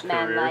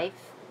Batman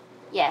life.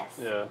 Yes.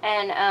 Yeah.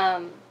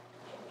 And,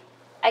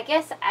 I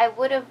guess I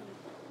would have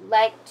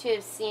liked to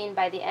have seen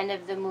by the end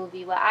of the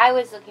movie, what I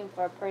was looking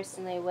for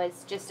personally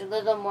was just a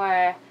little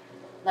more,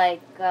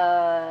 like,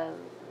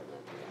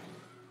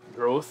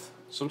 growth?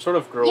 Some sort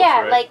of growth,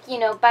 yeah, right? like, you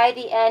know, by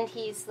the end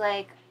he's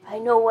like, I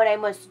know what I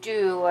must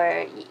do,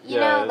 or, you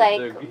know,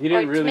 like, he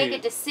didn't or really to make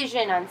a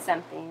decision on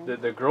something.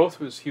 The growth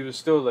was, he was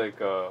still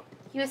like,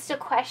 He was still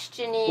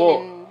questioning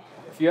Well, and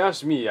if you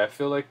ask me, I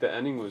feel like the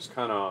ending was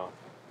kind of...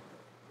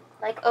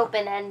 like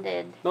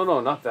open-ended. No,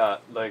 not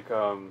that. Like,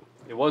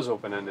 it was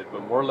open-ended,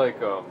 but more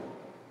like,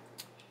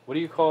 what do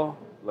you call?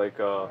 Like,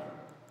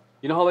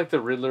 you know how like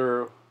the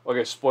Riddler...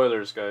 Okay,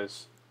 spoilers,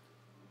 guys.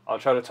 I'll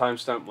try to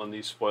timestamp when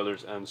these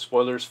spoilers end.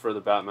 Spoilers for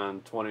the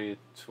Batman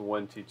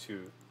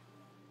 2022.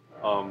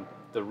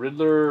 The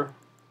Riddler...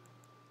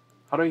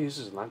 How do I use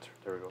his lantern?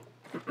 There we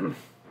go.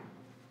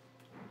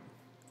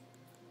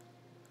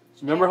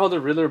 Remember how the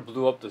Riddler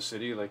blew up the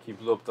city? Like, he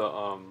blew up the,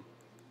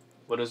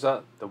 what is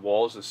that? The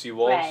walls, the sea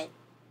walls? Right.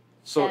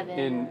 So,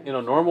 in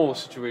a normal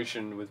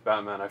situation with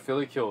Batman, I feel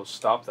like he'll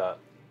stop that.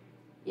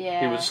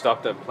 Yeah. He would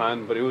stop that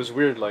plan, but it was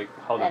weird, like,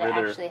 how that the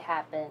Riddler... actually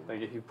happened. Like,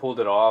 he pulled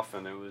it off,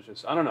 and it was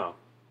just... I don't know.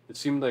 It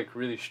seemed, like,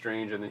 really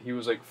strange, and then he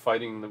was, like,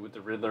 fighting with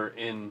the Riddler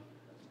in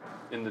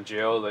the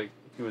jail. Like,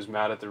 he was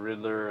mad at the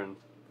Riddler, and...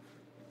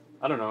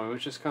 I don't know, it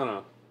was just kind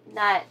of...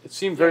 Not... It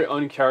seemed very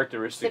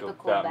uncharacteristic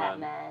of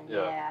Batman.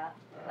 Yeah.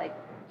 Like,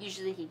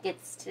 usually he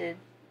gets to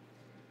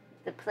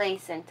the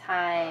place and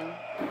time.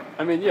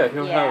 I mean, yeah,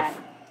 he'll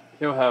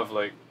have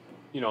like,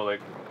 you know, like,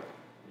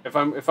 if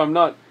I'm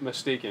not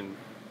mistaken,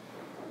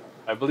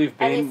 I believe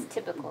Bane. And it's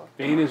typical.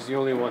 Bane is the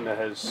only one that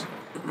has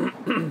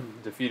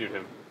defeated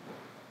him.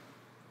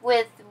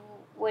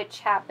 Which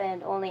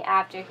happened only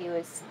after he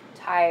was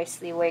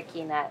tirelessly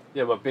working that.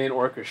 Yeah, but Bane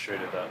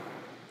orchestrated that.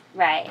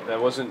 Right.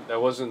 That wasn't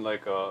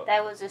like a.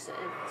 That was just a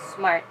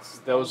smart.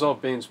 That was all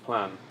Bane's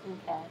plan.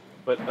 Okay.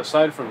 But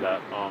aside from that,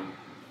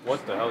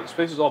 what the hell? This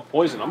place is all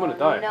poison. I'm gonna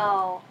die.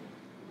 No.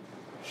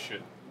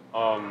 Shit.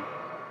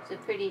 It's a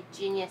pretty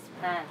genius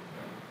plan.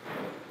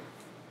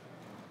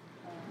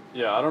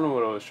 Yeah, I don't know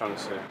what I was trying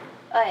to say.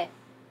 Okay.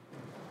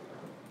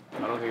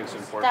 I don't think it's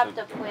important.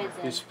 Stop the poison.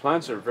 These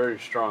plants are very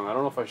strong. I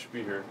don't know if I should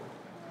be here.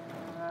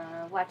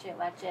 Watch it.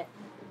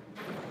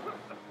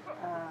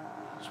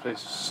 This place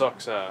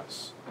sucks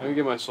ass. Let me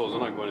get my souls.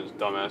 I'm not going to this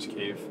dumbass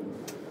cave.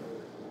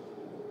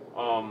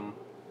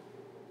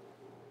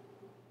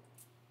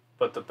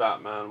 But the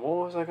Batman,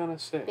 what was I gonna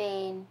say?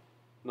 Bane.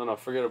 No,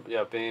 forget it.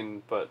 Yeah,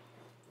 Bane, but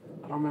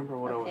I don't remember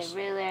what I was...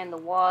 Riddler and the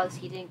walls,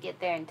 he didn't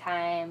get there in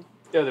time.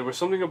 Yeah, there was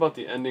something about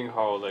the ending,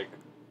 how, like,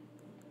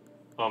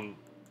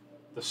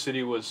 the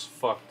city was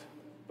fucked.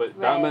 But Right.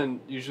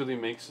 Batman usually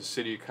makes the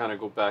city kind of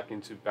go back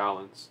into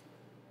balance.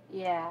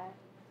 Yeah.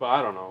 But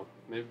I don't know.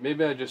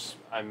 Maybe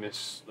I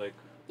miss, like...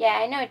 Yeah,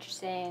 I know what you're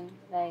saying.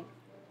 Like...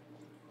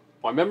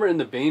 Well, I remember in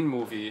the Bane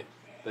movie,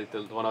 like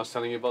the one I was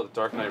telling you about, The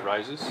Dark Knight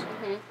Rises,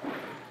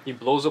 he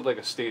blows up, like,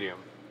 a stadium.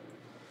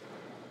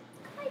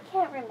 I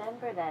can't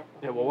remember that.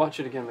 Yeah, we'll watch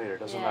it again later.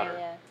 Doesn't matter.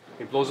 Yeah.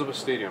 He blows up a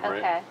stadium, right?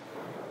 Okay.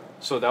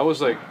 So that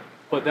was like...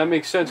 But that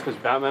makes sense because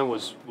Batman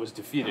was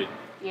defeated.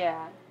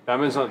 Yeah.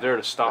 Batman's not there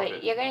to stop Wait,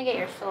 it. you're gonna get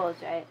your souls,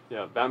 right?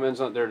 Yeah, Batman's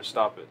not there to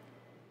stop it.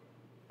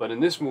 But in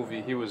this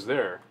movie, he was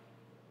there.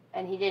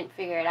 And he didn't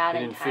figure it out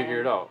in time. He didn't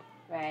figure it out.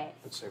 Right.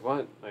 It's like,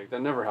 what? Like,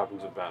 that never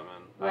happens with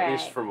Batman. Right. At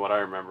least from what I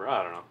remember.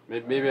 I don't know.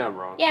 Maybe I'm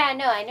wrong. Yeah,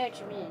 no, I know what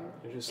you mean.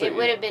 Just It like,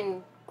 would have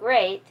been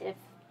great if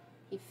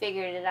he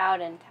figured it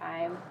out in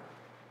time.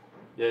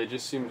 Yeah, it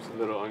just seems a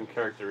little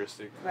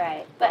uncharacteristic.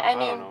 Right. But I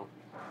mean, don't know.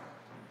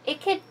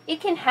 it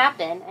can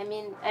happen. I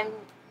mean,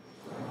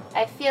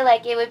 I feel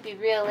like it would be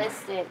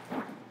realistic.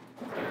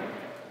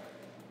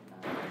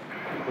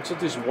 What's with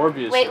these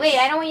Morbius? Wait,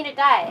 I don't want you to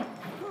die.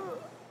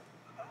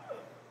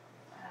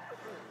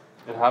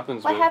 It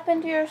happens, What babe.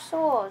 happened to your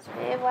souls,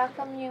 babe? How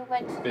come you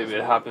went to Baby,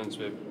 it happens,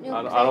 babe. New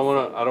I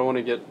don't want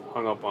to get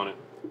hung up on it.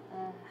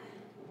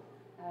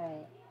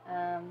 Alright.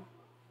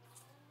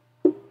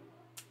 Well,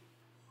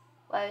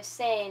 I was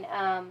saying,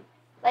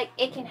 like,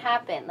 it can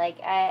happen. Like,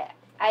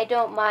 I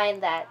don't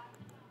mind that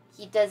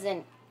he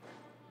doesn't...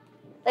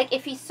 Like,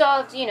 if he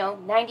solves,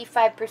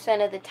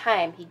 95% of the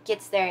time, he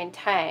gets there in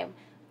time.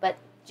 But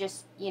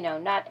just,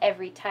 not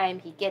every time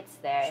he gets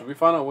there. Should we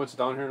find out what's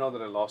down here now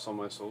that I lost all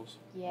my souls?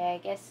 Yeah, I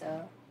guess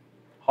so.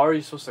 How are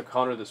you supposed to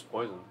counter this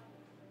poison?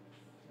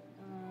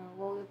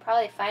 Well, we'll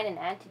probably find an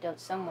antidote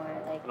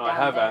somewhere. Like, No, I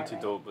have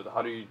antidote, but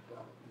how do you...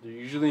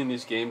 Usually in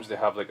these games, they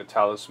have, like, a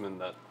talisman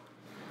that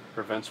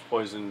prevents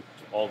poison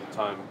all the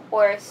time.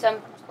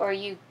 Or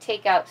you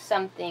take out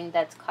something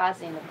that's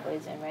causing the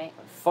poison, right?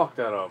 I fucked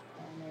that up.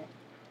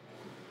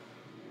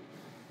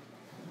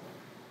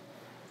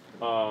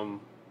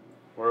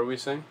 What are we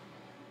saying?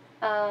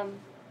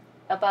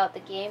 About the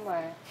game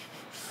or?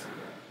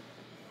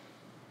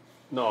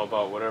 No,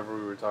 about whatever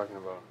we were talking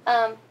about.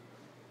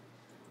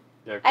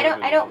 Yeah,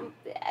 I don't,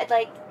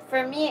 like,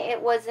 for me,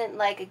 it wasn't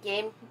like a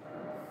game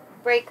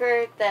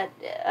breaker that,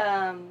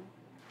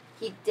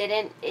 he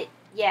didn't, it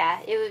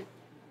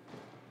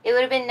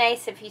would have been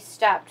nice if he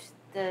stopped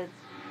those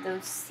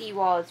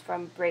seawalls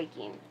from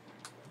breaking.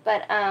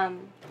 But,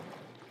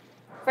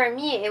 for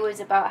me, it was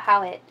about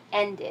how it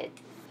ended.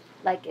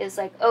 Like, it was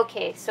like,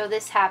 okay, so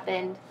this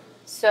happened,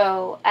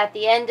 so at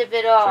the end of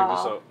it all... Check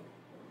this out.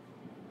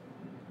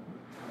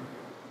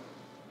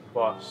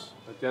 Boss,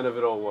 at the end of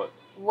it all, what?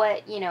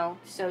 What,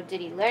 so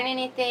did he learn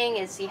anything?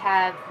 Is he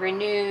have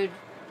renewed,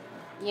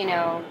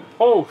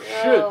 Oh,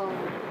 shit!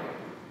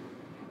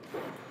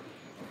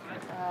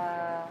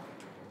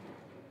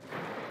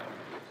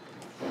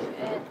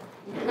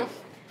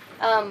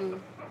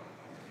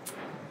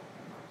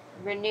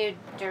 renewed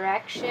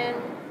direction.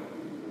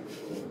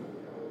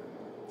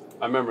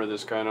 I remember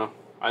this guy now.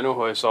 I know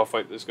who I saw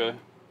fight this guy.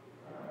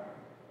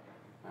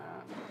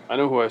 I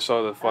know who I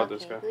saw that fought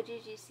this guy. Who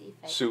did you see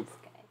fight Soup. this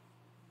guy?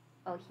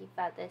 Oh, he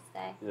fought this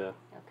guy? Yeah.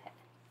 Okay.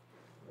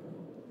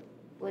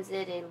 Was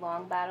it a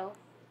long battle?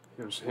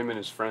 It was him and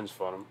his friends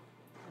fought him.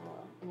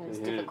 Oh, and it was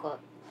difficult.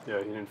 Yeah,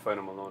 he didn't fight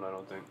him alone, I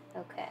don't think.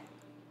 Okay.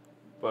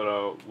 But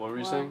what were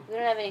you saying? We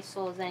don't have any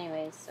souls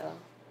anyways, so.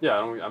 Yeah,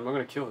 I'm not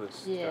gonna kill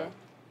this Yeah.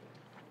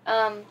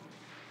 guy.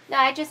 No,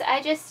 I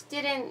just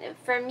didn't.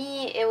 For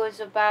me, it was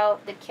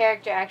about the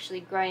character actually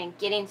growing and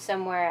getting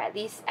somewhere. At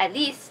least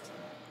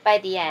by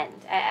the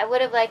end. I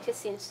would have liked to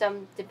see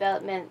some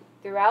development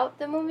throughout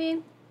the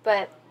movie,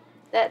 but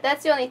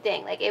that's the only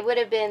thing. Like, it would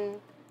have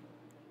been,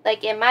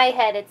 like, in my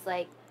head, it's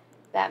like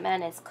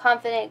Batman is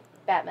confident,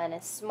 Batman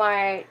is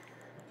smart,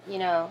 you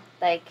know,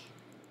 like,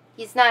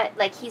 he's not,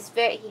 like, he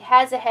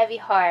has a heavy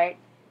heart,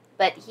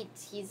 but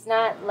he's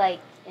not, like,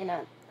 in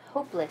a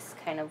hopeless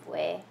kind of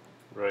way.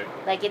 Right.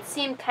 Like, it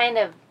seemed kind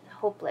of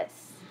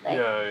hopeless. Like,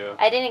 yeah.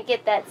 I didn't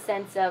get that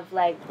sense of,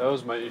 like... That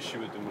was my issue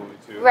with the movie,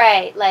 too.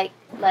 Right,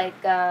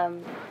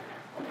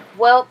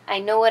 well, I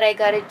know what I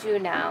gotta do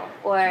now.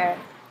 Or,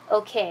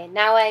 okay,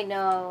 now I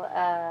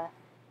know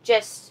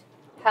just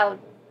how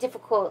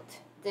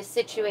difficult the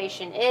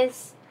situation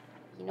is.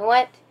 You know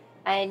what?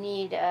 I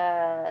need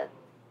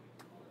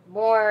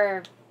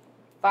more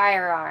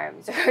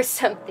firearms or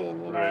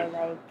something, you know,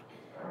 like...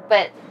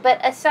 But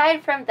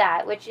aside from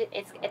that, which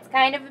it's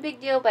kind of a big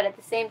deal, but at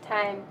the same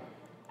time,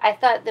 I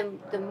thought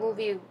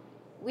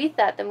we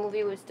thought the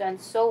movie was done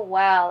so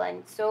well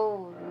and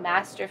so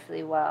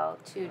masterfully well,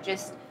 to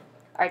just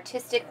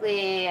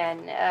artistically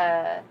and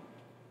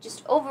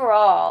just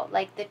overall,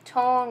 like, the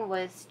tone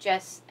was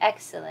just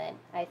excellent,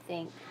 I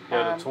think.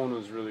 Yeah, the tone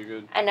was really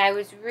good. And I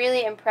was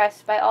really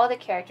impressed by all the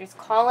characters.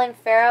 Colin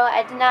Farrell,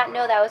 I did not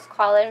know that was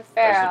Colin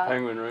Farrell. That was the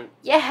Penguin, right?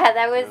 Yeah,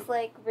 that was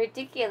like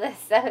ridiculous.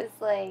 That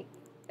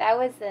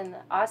was an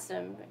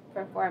awesome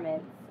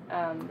performance.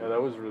 Yeah,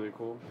 that was really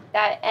cool.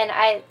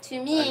 And to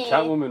me... And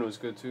Catwoman was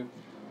good, too.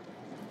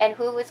 And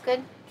who was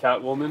good?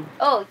 Catwoman.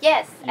 Oh,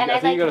 yes. I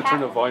think you gotta turn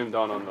the volume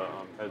down on the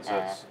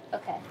headsets.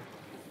 Okay.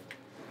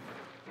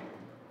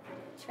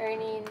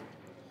 Turning...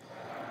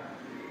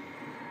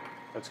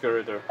 That's good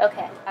right there.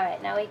 Okay,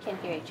 alright, now we can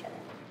hear each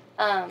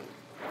other.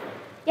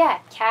 Yeah,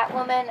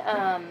 Catwoman,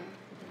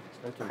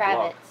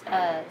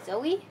 Kravitz,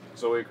 Zoe?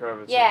 Zoe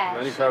Kravitz. Yeah.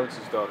 Lenny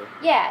Kravitz's daughter.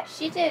 Yeah,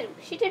 she did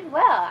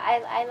well.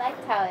 I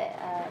liked how it,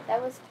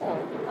 that was cool.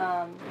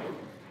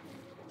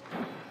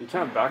 You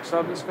can't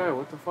backstab this guy?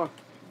 What the fuck?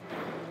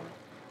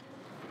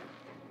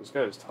 This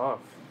guy is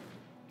tough.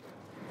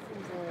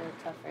 He's a little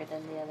tougher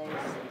than the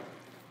others.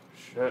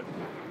 Shit.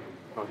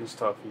 Oh, he's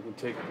tough. He can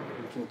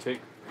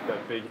take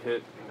that big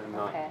hit and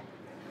not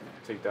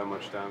take that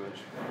much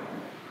damage.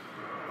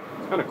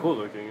 It's kind of cool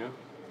looking, yeah?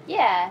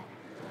 Yeah.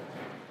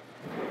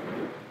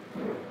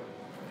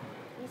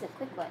 He's a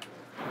quick one.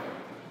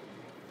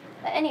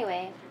 But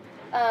anyway,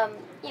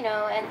 you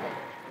know, and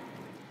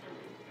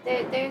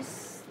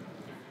there's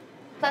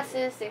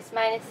pluses, there's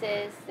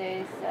minuses,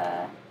 there's...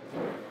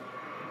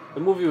 The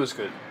movie was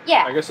good.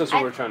 Yeah. I guess that's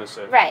what we're trying to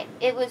say. Right.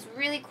 It was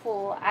really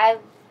cool. I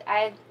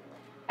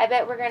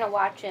bet we're gonna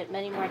watch it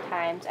many more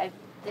times.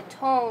 The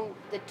tone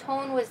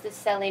was the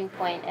selling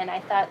point, and I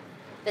thought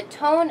the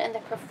tone and the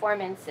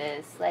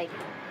performances, like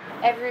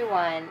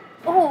everyone.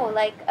 Oh,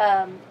 like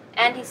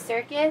Andy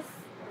Serkis.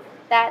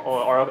 That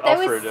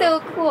was so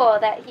cool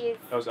that he's.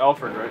 That was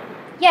Alfred, right?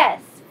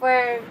 Yes,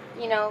 for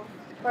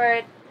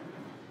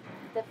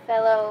the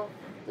fellow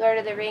Lord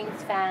of the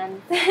Rings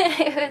fans,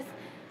 it was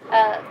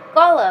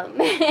Gollum.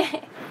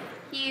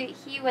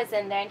 he was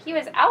in there, and he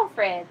was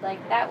Alfred.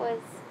 Like, that was,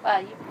 wow,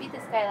 you beat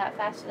this guy a lot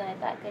faster than I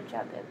thought. Good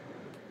job, dude.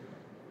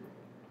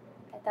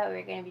 I thought we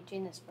were going to be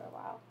doing this for a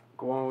while.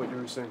 Go on with what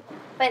you were saying.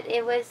 But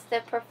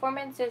the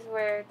performances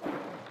were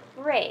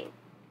great.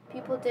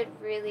 People did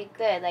really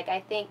good. Like,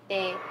 I think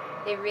they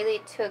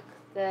really took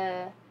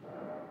the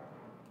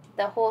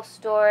whole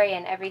story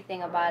and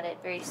everything about it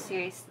very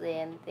seriously,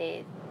 and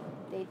they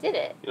did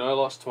it. You know, I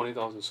lost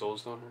 20,000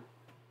 souls down here.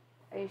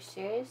 Are you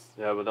serious?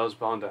 Yeah, but that was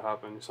bound to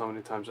happen. You saw how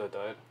many times I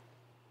died.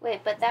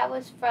 Wait, but that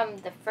was from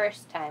the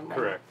first time.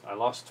 Correct. I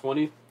lost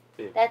 20.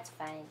 That's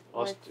fine.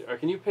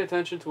 Can you pay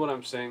attention to what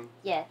I'm saying?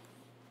 Yes.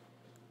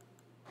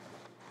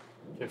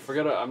 Okay,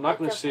 forget it. I'm not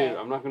gonna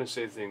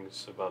say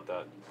things about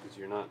that because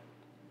you're not.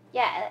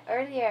 Yeah,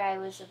 earlier I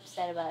was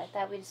upset about it. I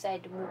thought we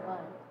decided to move on.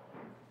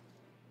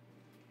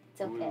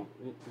 It's okay.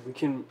 We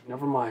can.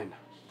 Never mind.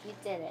 You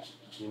did it.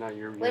 You're not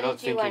what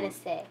did you want to thinking.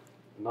 say?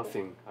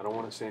 Nothing. I don't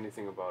want to say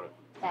anything about it.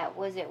 That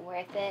was it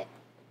worth it?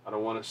 I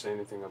don't want to say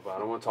anything about it. I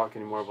don't want to talk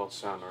anymore about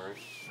sound, alright?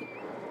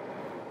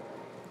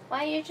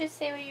 Why don't you just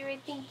say what you were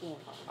thinking?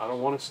 I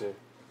don't want to say.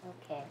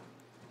 Okay.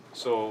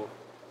 So,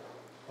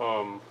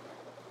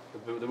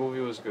 the movie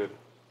was good.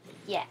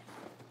 Yeah.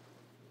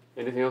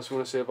 Anything else you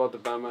want to say about the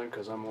Batman?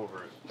 Because I'm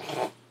over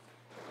it.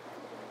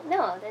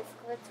 No,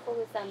 let's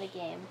focus on the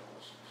game.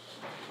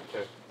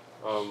 Okay.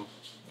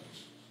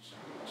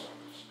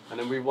 And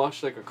then we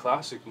watched like a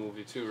classic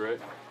movie too, right?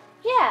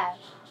 Yeah,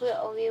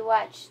 we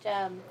watched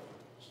the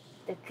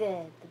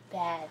good, the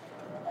bad,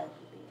 and the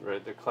ugly.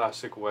 Right, the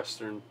classic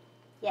Western.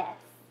 Yes.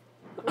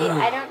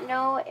 I don't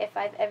know if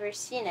I've ever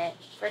seen it.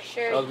 For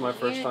sure, That was my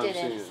first you time didn't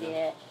seeing it, see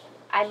yeah. it.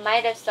 I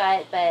might have saw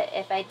it, but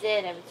if I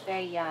did, I was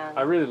very young.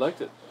 I really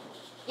liked it.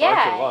 Yeah. I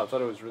liked it a lot. I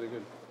thought it was really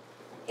good.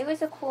 It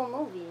was a cool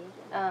movie.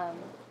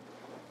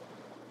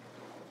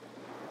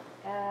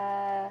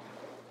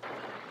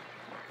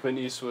 Clint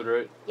Eastwood,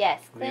 right?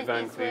 Yes, Lee Clint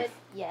Van Eastwood. Cleef.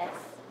 Yes,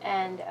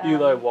 and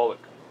Eli Wallach.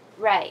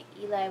 Right,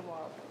 Eli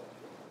Wallach.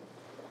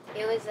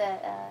 It was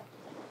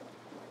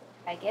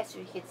I guess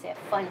we could say a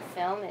fun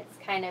film. It's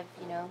kind of,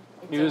 you know,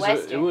 it's a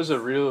Western. It was a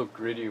real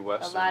gritty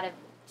Western. A lot of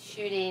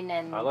shooting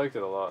and... I liked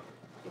it a lot.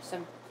 There's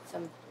some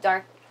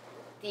dark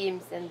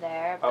themes in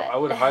there. But I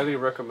would highly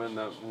recommend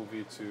that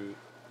movie to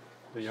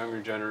the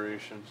younger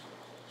generation.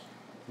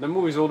 The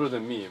movie's older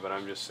than me, but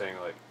I'm just saying,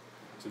 like,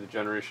 to the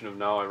generation of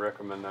now, I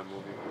recommend that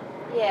movie.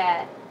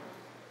 Yeah.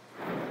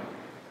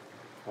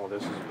 Oh,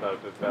 this is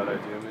a bad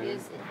idea, maybe. It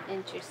was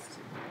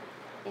interesting.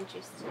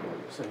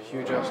 It's a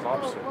huge-ass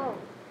lobster. Whoa.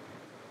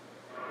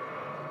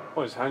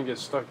 Oh, his hand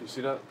gets stuck. You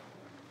see that?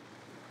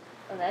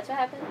 Oh, that's what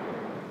happened?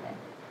 Okay.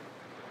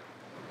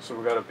 So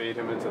we gotta bait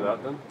him into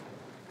that then?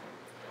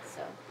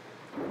 So.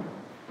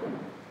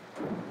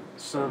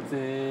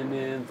 Something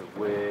in the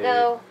way.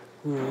 So,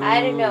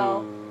 I don't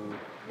know.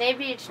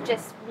 Maybe it's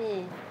just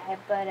me,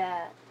 but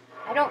I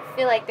don't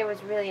feel like there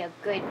was really a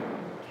good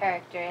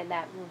character in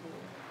that movie.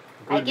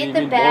 Good, I get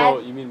the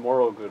bad. You mean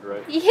moral good,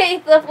 right? Yeah,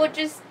 well,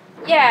 just,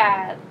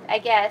 yeah, I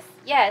guess.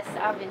 Yes,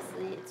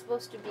 obviously. It's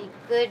supposed to be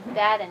good,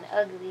 bad, and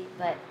ugly,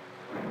 but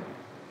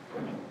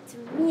to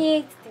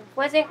me, there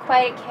wasn't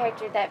quite a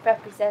character that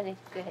represented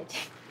good.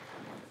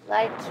 A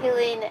lot of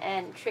killing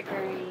and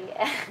trickery,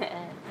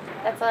 and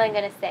that's all I'm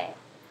going to say.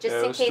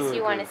 Just in case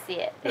you want to see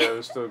it. Yeah, it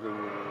was still a good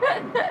movie.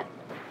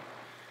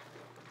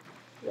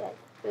 Yes,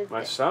 it was My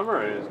good.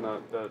 samurai is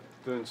not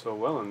doing so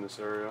well in this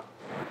area.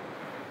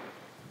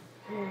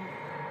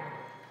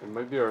 It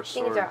might be our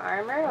sword. Think it's our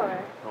armor,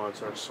 or? No,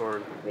 it's our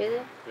sword.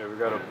 Really? Yeah, we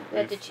gotta... We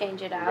have to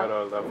change it out? We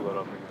gotta level it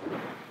up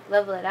again.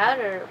 Level it out,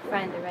 or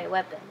find the right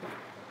weapon?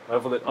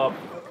 Level it up.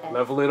 Okay.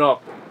 Level it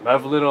up.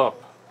 Level it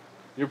up.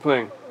 You're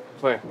playing.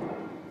 Play.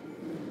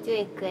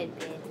 Doing good,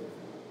 babe.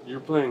 You're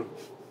playing.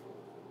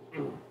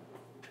 You're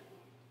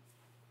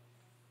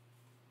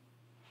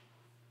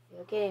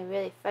getting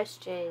really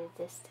frustrated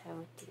this time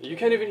with the game. You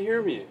can't even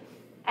hear me.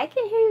 I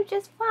can hear you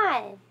just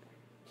fine.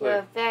 Play.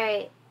 You're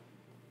very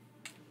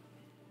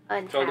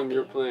unhappy. Tell them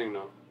you're playing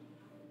now.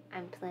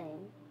 I'm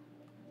playing.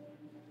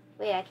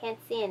 Wait, I can't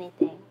see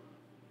anything.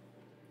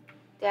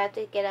 Do I have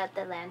to get out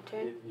the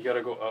lantern? You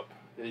gotta go up.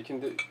 Yeah, you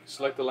can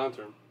select the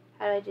lantern.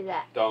 How do I do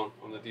that? Down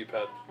on the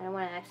D-pad. I don't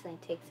want to accidentally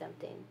take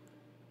something.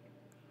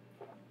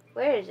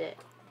 Where is it?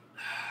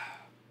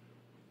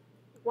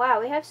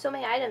 Wow, we have so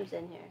many items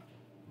in here.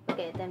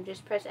 Okay, then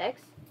just press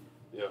X.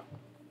 Yeah.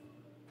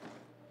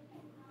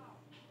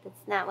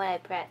 That's not what I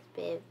pressed,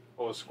 babe.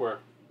 Oh, it's square.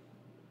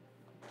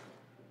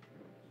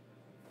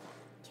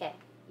 Okay,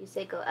 you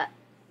say go up.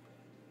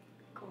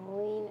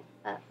 Going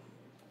up.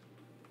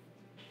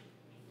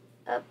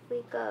 Up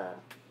we go.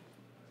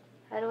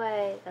 How do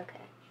I... Okay.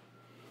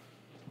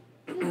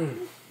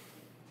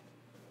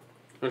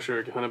 Oh,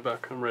 sure, hand it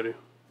back. I'm ready.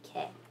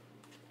 Okay.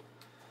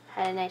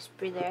 Had a nice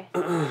breather.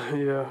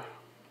 Yeah.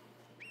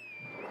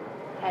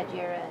 Had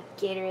your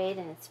Gatorade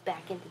and it's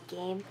back in the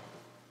game.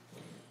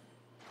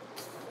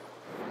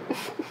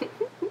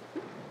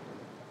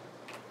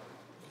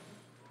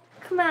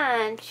 Come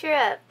on, cheer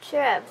up,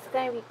 cheer up. It's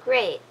gonna be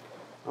great.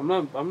 I'm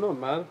not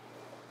mad.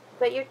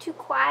 But you're too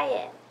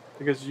quiet.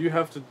 Because you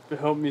have to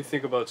help me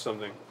think about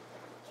something.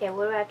 Okay,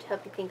 what do I have to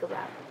help you think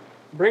about?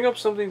 Bring up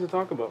something to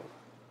talk about.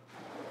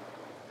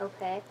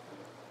 Okay.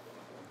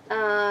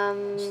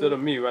 Instead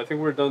of me, I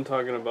think we're done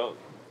talking about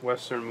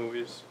Western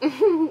movies.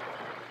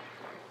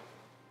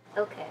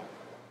 Okay.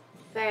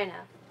 Fair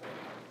enough.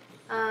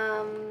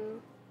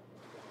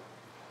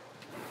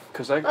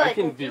 Because I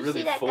can be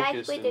really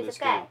focused in this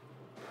game.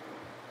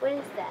 What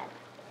is that?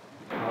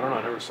 I don't know,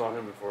 I never saw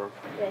him before.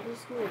 Yeah,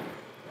 he's new.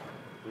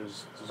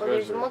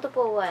 There's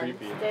multiple ones.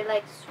 creepy. They're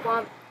like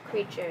swamp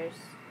creatures.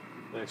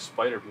 Like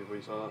spider people,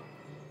 you saw that?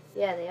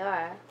 Yeah, they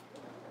are.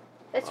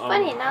 It's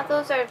funny, now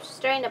those are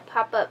starting to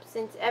pop up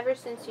ever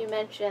since you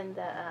mentioned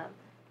the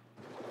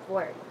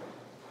word.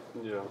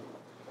 Yeah.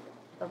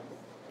 Of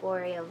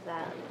Boreal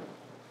Valley.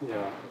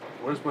 Yeah.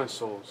 Where's my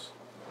souls?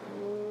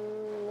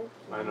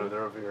 I know,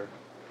 they're over here.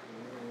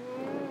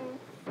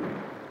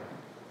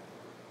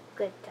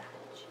 Good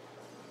dodge.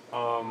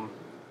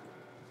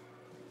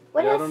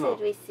 What yeah, else did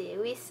we see?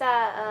 We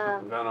saw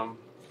Venom.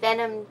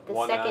 Venom,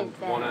 the second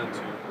Venom. 1 and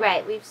 2.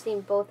 Right, we've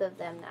seen both of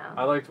them now.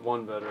 I liked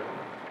 1 better.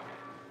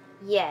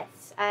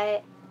 Yes,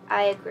 I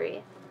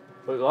agree.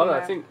 But a lot of,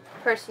 From I think...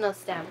 personal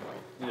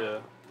standpoint. Yeah.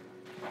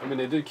 I mean,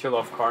 they did kill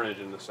off Carnage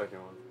in the second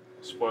one.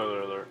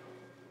 Spoiler alert.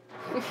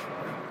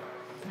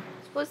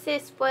 Supposed to say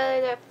spoiler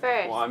alert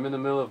first. Well, I'm in the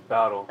middle of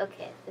battle.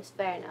 Okay, that's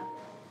fair enough.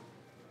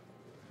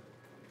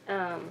 Look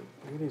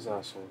at these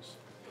assholes.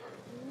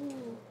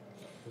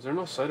 Is there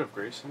no sight of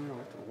grace in there?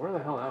 Where the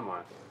hell am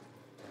I?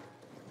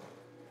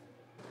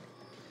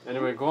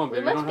 Anyway, go on,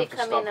 baby. You don't have to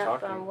stop talking. We must be coming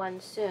up on one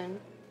soon.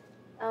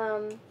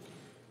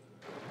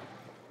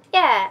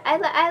 Yeah,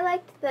 I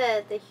liked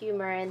the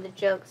humor and the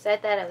jokes. I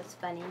thought it was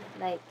funny.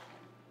 Like,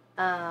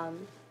 how,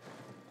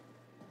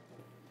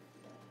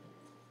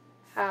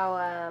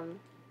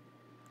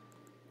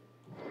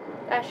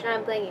 gosh, now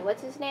I'm blanking.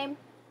 What's his name?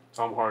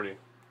 Tom Hardy.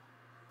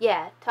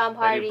 Yeah, Tom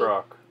Hardy. Eddie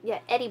Brock. Yeah,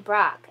 Eddie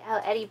Brock.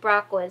 How Eddie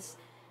Brock was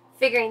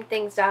figuring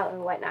things out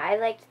and whatnot. I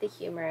liked the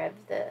humor of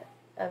the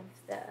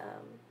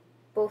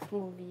both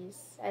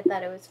movies. I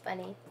thought it was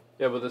funny.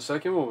 Yeah, but the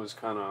second one was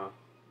kind of,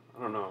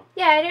 I don't know.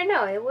 Yeah, I don't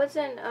know. It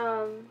wasn't.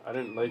 I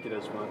didn't like it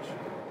as much.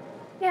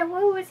 Yeah,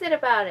 what was it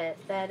about it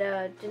that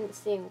didn't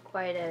seem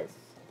quite as?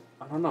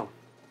 I don't know.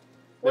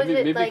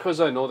 Maybe like,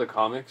 because I know the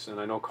comics and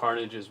I know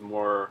Carnage is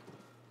more,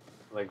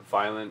 like,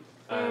 violent.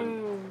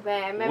 And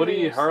right, I remember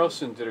Woody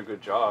Harrelson did a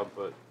good job,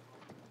 but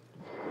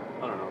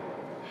I don't know.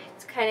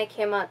 It kind of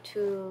came out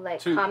too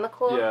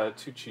comical. Yeah,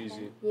 too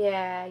cheesy.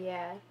 Yeah.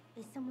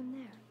 Is someone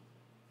there?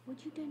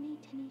 Would you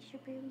donate any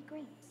strawberry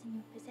grapes in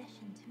your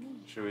possession to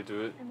me? Should we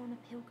do it? I'm on a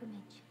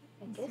pilgrimage.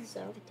 I guess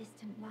so. The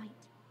distant light.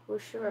 Will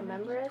she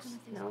remember us?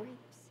 No.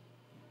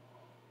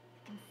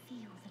 I can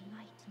feel the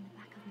light in the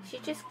back of my She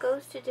eyes. just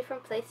goes to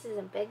different places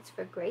and begs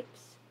for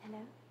grapes. Hello?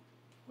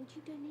 Would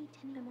you donate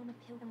any? I'm on a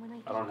pilgrim when I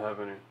don't have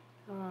any.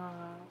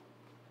 Oh,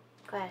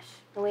 gosh.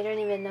 And we don't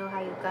even know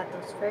how you got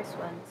those first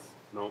ones.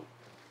 Nope.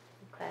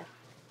 Okay.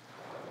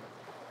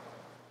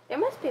 There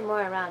must be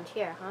more around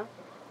here, huh?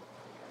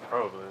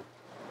 Probably.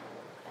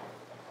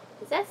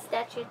 Is that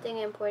statue thing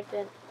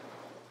important?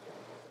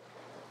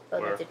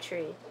 Oh, Where? that's a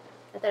tree.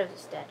 I thought it was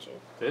a statue.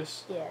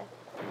 This? Yeah.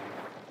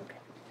 Okay.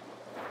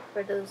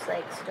 For those,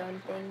 like,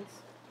 stone things.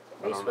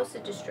 Are you supposed to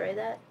destroy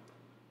that?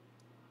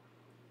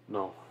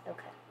 No.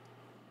 Okay.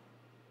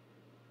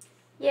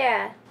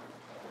 Yeah.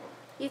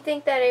 You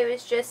think that it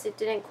was just, it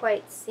didn't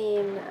quite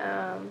seem,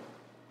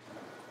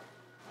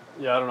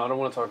 Yeah, I don't know. I don't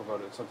want to talk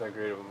about it. It's not that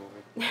great of a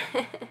movie.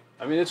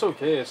 I mean, it's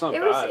okay. It's not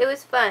bad. It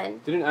was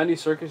fun. Didn't Andy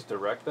Serkis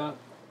direct that?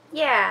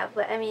 Yeah,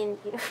 but I mean,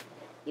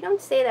 you don't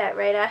say that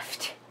right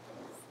after.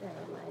 Never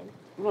mind.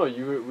 No,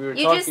 we were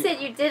You talking... just said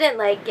you didn't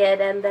like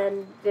it, and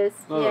then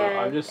just, No,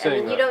 I'm just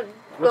saying you don't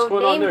What's go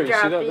going on name there? You see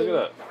that? dropping. Look at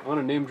that. I want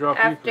to name drop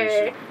after... you,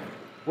 please.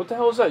 What the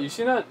hell is that? You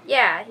seen that?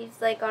 Yeah,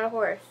 he's like on a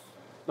horse.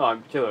 No,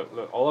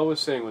 look, all I was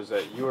saying was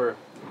that you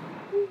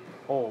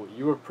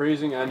were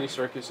praising Andy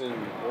Serkis in,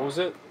 what was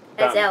it?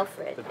 As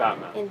Alfred. The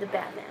Batman. In the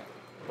Batman.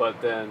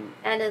 But then...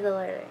 And in the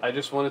Lord of the Rings. I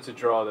just wanted to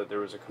draw that there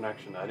was a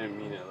connection. I didn't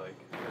mean it like...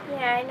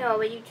 Yeah, I know,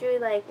 but you drew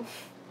like...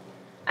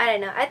 I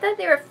don't know. I thought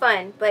they were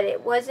fun, but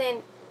it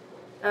wasn't...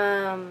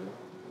 I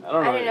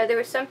don't know. There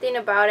was something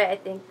about it, I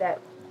think, that...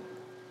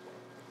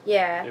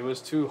 Yeah. It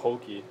was too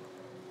hokey.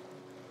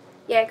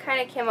 Yeah, it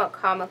kind of came out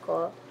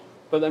comical.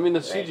 But I mean, the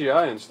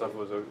CGI and stuff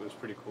was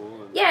pretty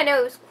cool. And yeah, no,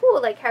 it was cool,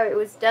 like how it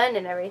was done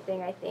and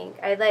everything. I think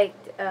I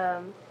liked.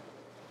 I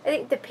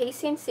think the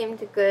pacing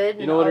seemed good.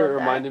 You know what it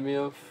reminded me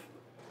of?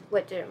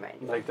 What did it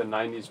remind you? Like the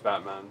 '90s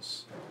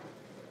Batmans.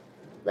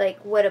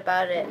 Like what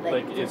about it?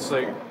 Like it's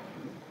like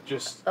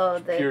just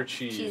the pure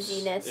cheese.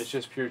 Cheesiness. It's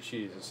just pure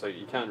cheese. It's like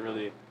you can't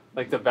really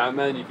like the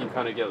Batman. You can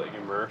kind of get like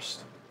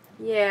immersed.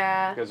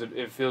 Yeah. Because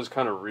it feels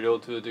kind of real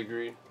to a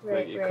degree.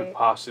 Right, like it could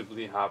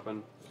possibly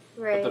happen.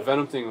 Right. But the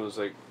Venom thing was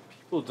like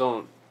people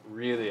don't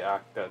really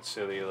act that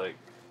silly. Like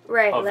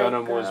right, how like,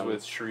 Venom was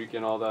with Shriek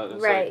and all that.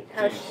 It's right. Like,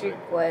 how geez, Shriek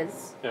like,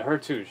 was. Yeah, her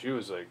too. She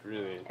was like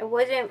really. I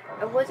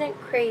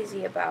wasn't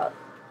crazy about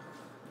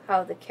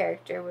how the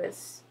character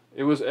was.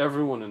 It was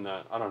everyone in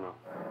that. I don't know.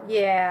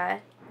 Yeah.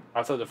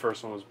 I thought the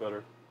first one was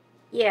better.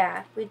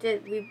 Yeah,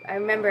 I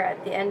remember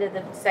at the end of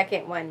the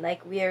second one,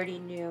 like, we already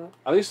knew.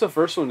 At least the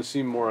first one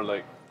seemed more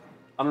like,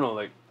 I don't know,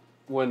 like,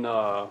 when,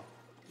 I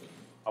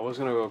was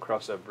gonna go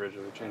across that bridge,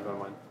 and I changed my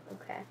mind.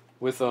 Okay.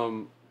 With,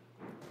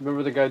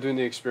 remember the guy doing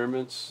the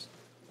experiments?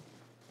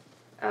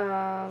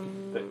 I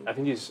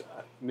think he's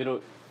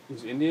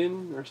he's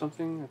Indian or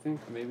something, I think,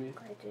 maybe.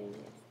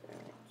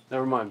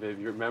 Never mind, babe,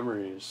 your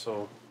memory is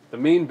so... The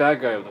main bad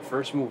guy of the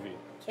first movie.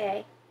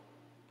 Okay.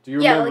 Do you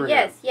remember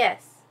him?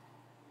 Yes.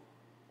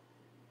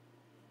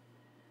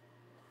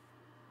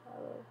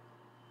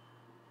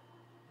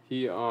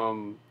 He,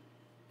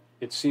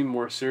 it seemed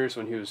more serious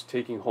when he was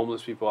taking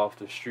homeless people off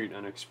the street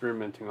and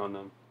experimenting on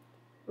them.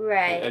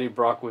 Right. And Eddie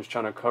Brock was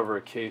trying to cover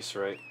a case,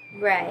 right?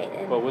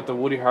 Right. But with the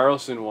Woody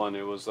Harrelson one,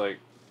 it was like,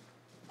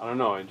 I don't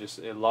know,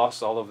 it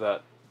lost all of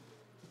that.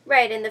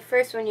 Right, in the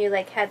first one you,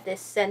 like, had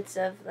this sense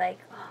of, like,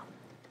 oh,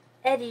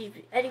 Eddie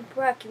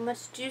Brock, you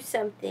must do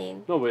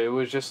something. No, but it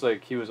was just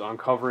like he was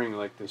uncovering,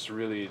 like, this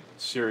really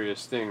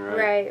serious thing,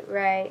 right?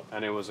 Right.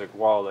 And it was like,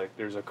 wow, like,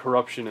 there's a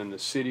corruption in the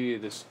city,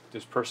 this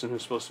person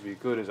who's supposed to be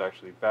good is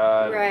actually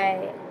bad.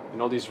 Right.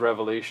 And all these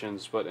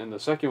revelations. But in the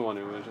second one,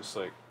 it was just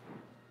like,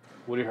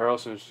 Woody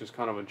Harrelson is just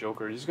kind of a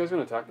joker. Are these guys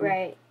going to attack me?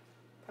 Right.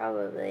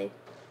 Probably.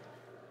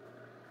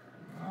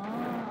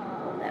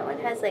 Oh, that one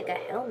has, like, a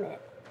helmet.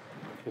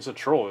 It's a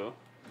troll, yeah?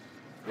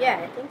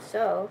 Yeah, I think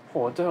so. Oh,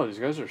 what the hell? These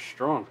guys are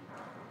strong.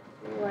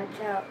 Watch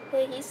out.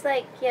 Hey, he's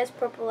like, he has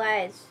purple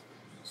eyes.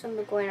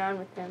 Something going on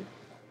with him.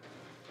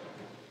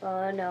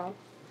 Oh no.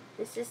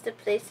 This is the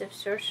place of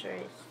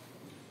sorceries.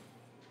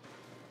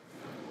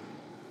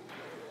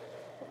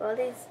 All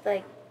these,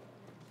 like,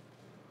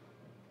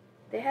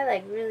 they had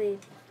like really...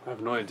 I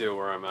have no idea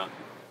where I'm at.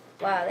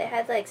 Wow, they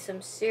had like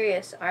some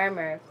serious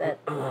armor that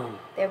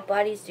their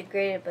bodies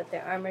degraded, but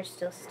their armor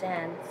still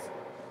stands.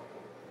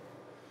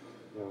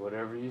 Yeah,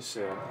 whatever you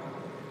say.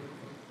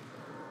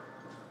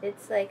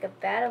 It's like a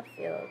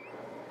battlefield.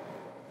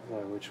 Yeah,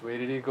 which way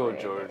did he go,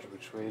 George?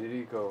 Which way did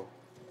he go?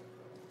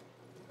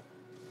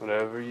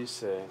 Whatever you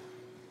say.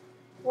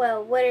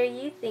 Well, what are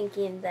you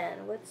thinking then?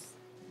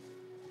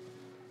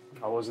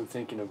 I wasn't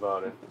thinking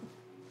about it.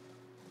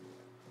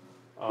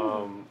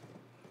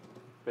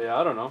 But yeah,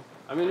 I don't know.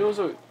 I mean, it was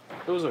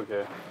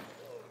okay.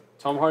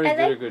 Tom Hardy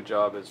did a good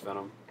job as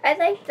Venom. I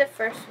liked the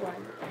first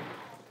one.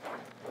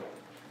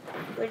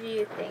 What do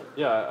you think?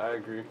 Yeah, I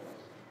agree.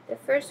 The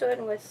first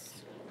one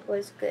was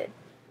good.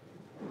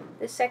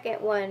 The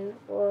second one,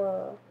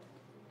 whoa.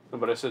 No,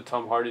 but I said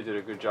Tom Hardy did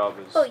a good job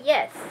as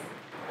yes.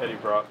 Eddie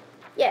Brock.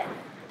 Yeah.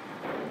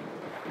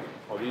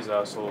 Oh, these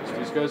assholes.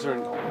 These guys are...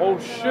 Oh,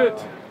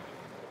 shit!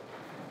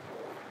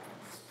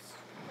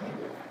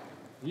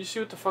 You see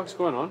what the fuck's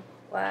going on?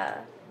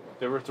 Wow.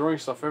 They were throwing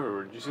stuff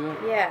everywhere. Did you see that?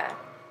 Yeah.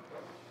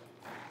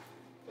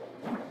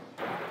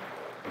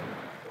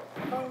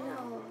 Oh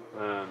no.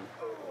 Man.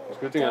 It's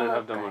a good thing I didn't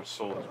have that much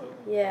souls.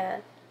 Yeah.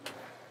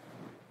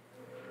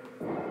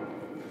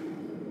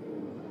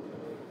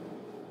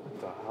 What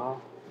the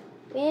hell?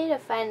 We need to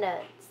find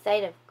a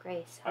site of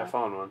grace, huh? I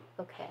found one.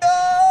 Okay. I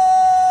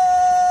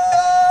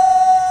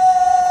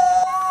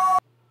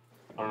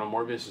don't know,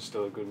 Morbius is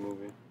still a good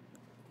movie.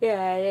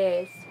 Yeah, it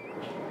is.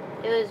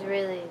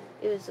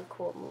 It was a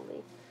cool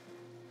movie.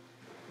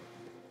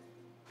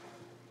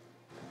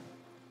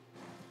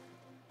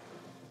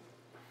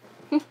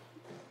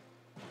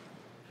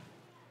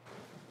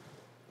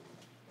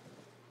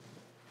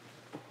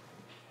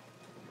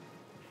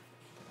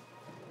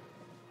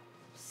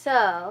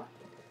 So,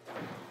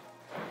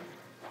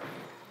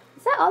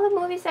 is that all the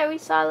movies that we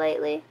saw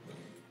lately?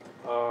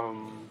 I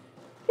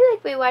feel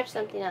like we watched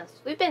something else.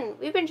 We've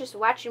been just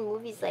watching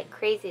movies like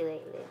crazy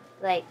lately.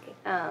 Like,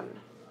 yeah,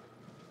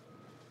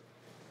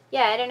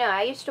 I don't know.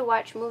 I used to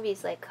watch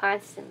movies like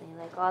constantly,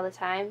 like all the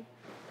time.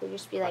 They'd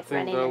just be like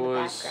running in the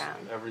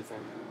background.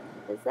 Everything.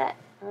 Is that?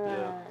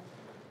 Yeah.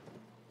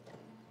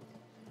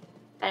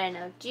 I don't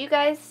know. Do you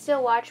guys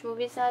still watch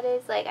movies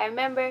nowadays? Like, I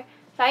remember,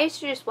 I used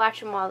to just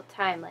watch them all the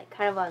time, like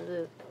kind of on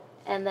loop.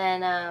 And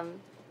then,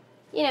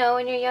 you know,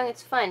 when you're young,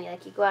 it's fun.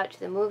 Like, you go out to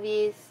the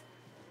movies.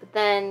 But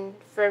then,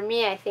 for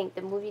me, I think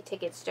the movie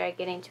tickets started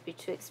getting to be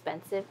too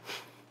expensive.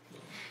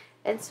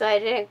 And so I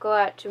didn't go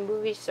out to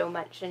movies so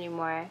much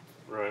anymore.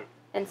 Right.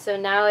 And so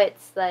now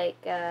it's like,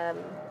 and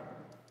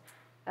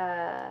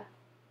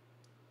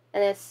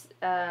it's,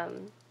 I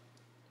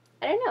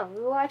don't know,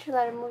 we watch a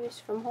lot of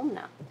movies from home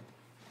now.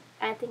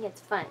 I think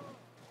it's fun.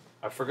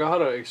 I forgot how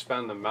to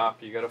expand the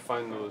map. You gotta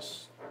find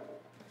those,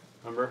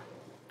 remember?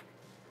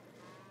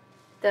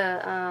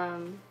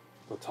 The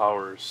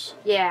towers.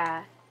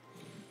 Yeah.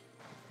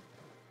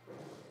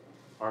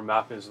 Our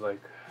map is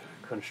like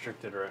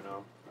constricted right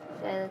now.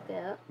 Should I look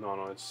it up?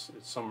 No, it's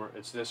somewhere.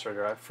 It's this right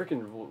here. I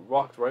freaking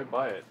walked right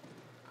by it.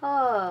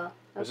 Oh.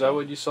 Okay. Is that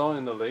what you saw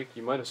in the lake?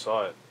 You might have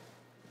saw it.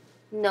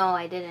 No,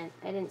 I didn't.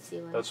 I didn't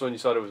see one. That's when you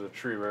thought it was a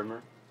tree,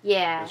 remember?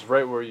 Yeah. It's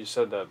right where you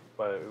said that,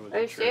 but it was Are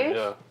a you tree. serious?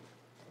 Yeah.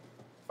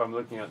 If I'm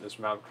looking at this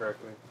map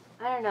correctly.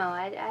 I don't know.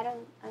 I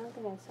don't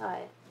think I saw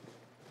it.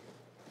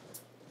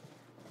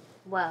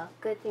 Well,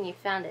 good thing you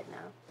found it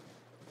now.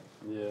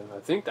 Yeah, I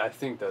think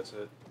that's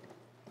it.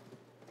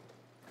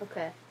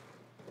 Okay.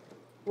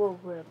 Well,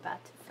 we're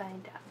about to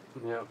find out.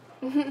 Yep.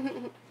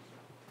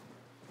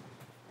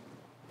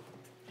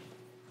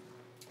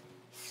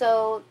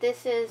 So,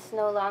 this is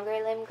no longer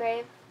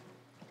Limgrave?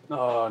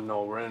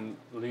 No, we're in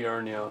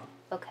Liurnia.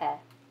 Okay.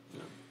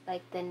 Yeah.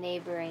 Like the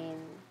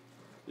neighboring...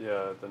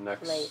 Yeah, the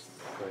next place.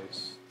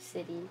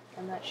 City.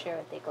 I'm not sure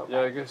what they go by.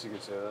 Yeah, I guess you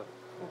could say that.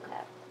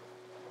 Okay.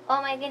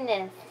 Oh my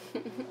goodness.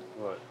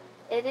 What?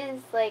 It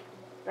is like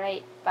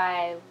right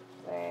by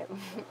where...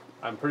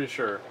 I'm pretty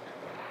sure.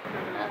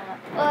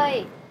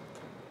 Oi!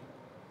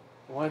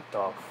 What the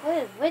What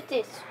is with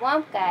this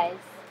swamp, guys?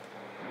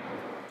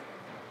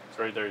 It's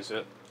right there, is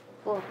it?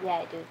 Oh, yeah,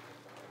 I do.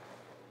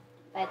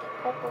 By the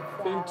purple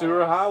flowers. Into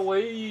a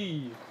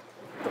highway!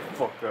 Get the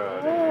fuck out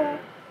of here.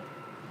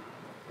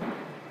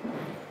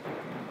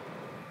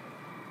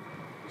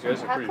 These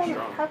guys are pretty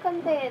strong. How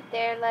come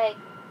they're like...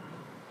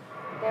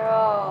 They're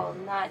all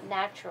not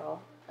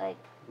natural? Like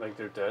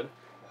they're dead?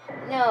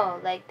 No,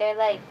 like they're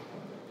like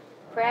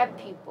crab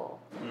people.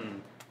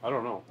 I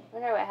don't know. I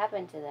wonder what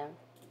happened to them.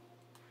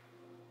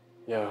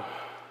 Yeah.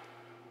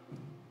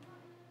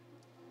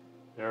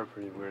 They're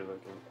pretty weird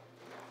looking.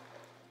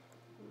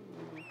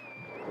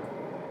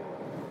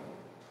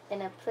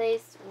 In a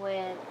place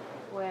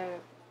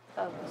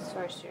of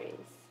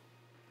sorceries.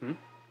 Hmm?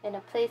 In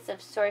a place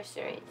of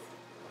sorceries.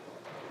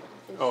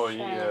 Just Oh, trying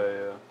yeah,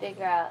 to yeah.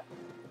 figure out.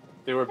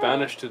 They were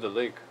banished to the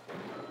lake.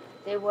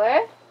 They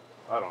were?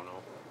 I don't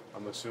know.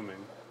 I'm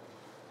assuming.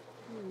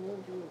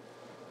 Maybe.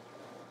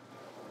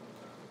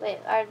 Wait,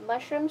 are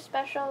mushrooms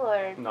special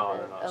or? No,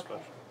 they're not okay.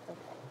 special. Okay.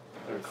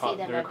 They're, You see them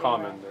they're everywhere.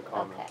 common. They're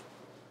common. Okay.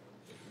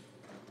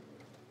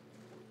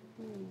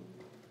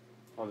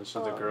 Oh, this is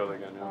the girl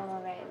again, yeah. Oh,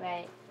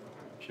 right.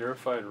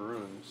 Purified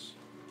runes.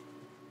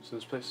 So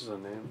this place is a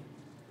name.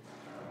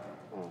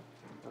 And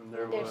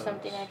There's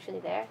something actually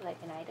there, like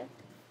an item?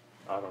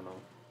 I don't know.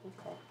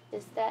 Okay.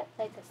 Is that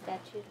like a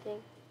statue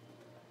thing?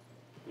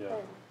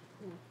 Yeah.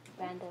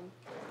 Random.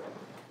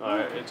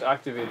 It's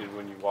activated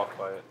when you walk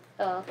by it.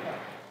 Oh, okay.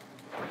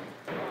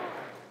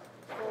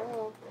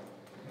 Cool.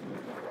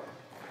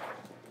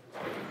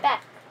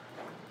 Back.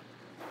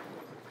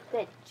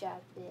 Good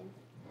job, Ben.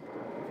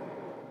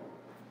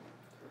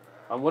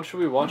 What should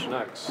we watch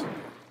next?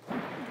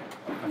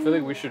 I feel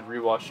like we should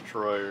rewatch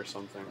Troy or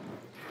something.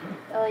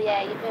 Oh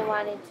yeah, you've been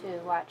wanting to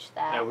watch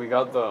that. Yeah, we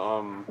got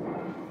the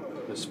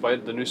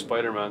new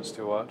Spider-Mans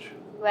to watch.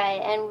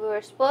 Right, and we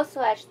were supposed to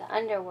watch the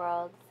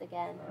Underworlds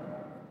again.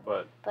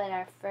 But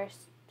our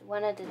first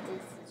one of the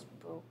discs is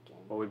broken.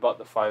 Well, we bought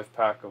the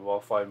 5-pack of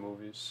all 5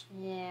 movies.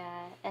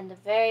 Yeah, and the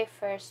very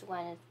first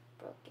one is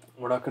broken.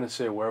 We're not gonna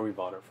say where we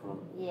bought it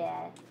from.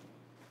 Yeah.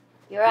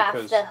 You're off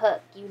the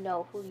hook. You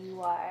know who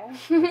you are.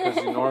 Because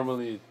you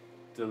normally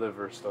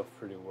deliver stuff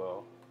pretty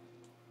well.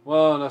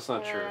 Well, that's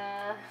not true.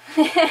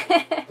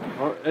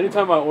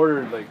 Anytime I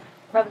order like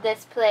from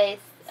this place,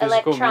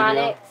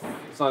 electronics. Media,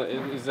 it's not.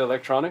 Is it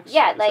electronics?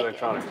 Yeah, it's like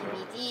electronics,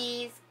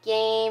 DVDs,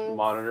 games.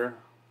 Monitor.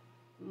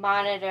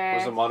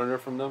 Was the monitor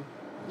from them?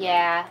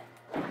 Yeah.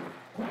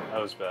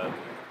 That was bad.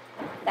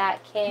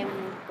 That came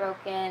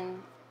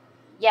broken.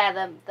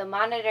 Yeah, the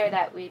monitor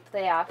that we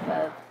play off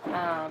of.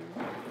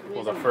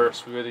 Well, the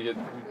first we had to get.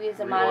 We used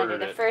a monitor.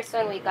 The first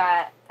one we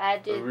got, I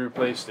had to. We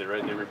replaced it,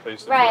 right? They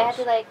replaced it. Right, I had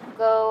to like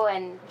go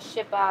and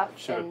ship it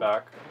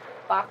back.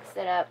 Box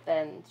it up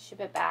and ship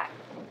it back.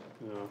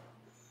 Yeah.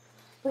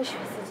 Which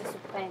was a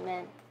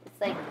disappointment. It's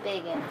like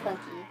big and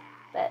clunky,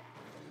 but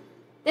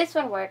this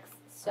one works.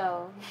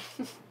 So.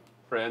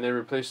 Right, and they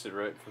replaced it,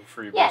 right, for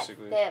free, yeah,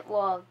 basically.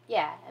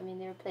 Yeah. I mean,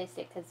 they replaced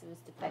it because it was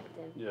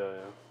defective.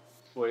 Yeah.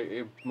 Well,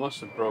 it must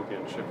have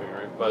broken shipping,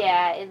 right? But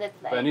yeah, it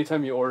looked like. But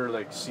anytime you order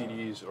like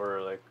CDs or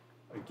like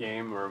a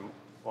game or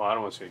I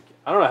don't want to say.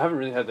 I don't know. I haven't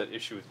really had that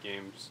issue with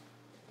games.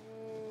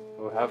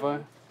 Oh, have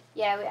I?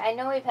 Yeah, I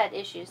know we've had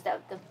issues. The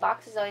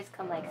boxes always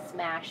come like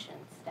smashed and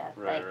stuff.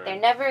 Right. They're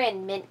never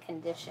in mint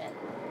condition.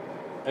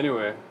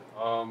 Anyway,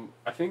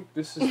 I think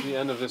this is the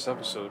end of this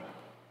episode.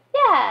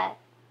 Yeah.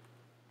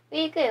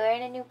 We're good. We're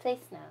in a new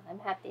place now. I'm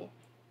happy.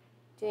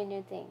 Doing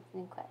new things,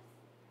 new quests.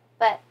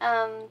 But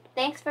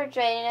thanks for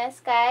joining us,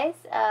 guys.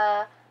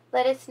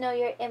 Let us know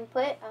your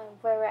input on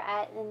where we're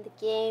at in the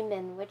game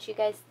and what you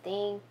guys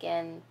think,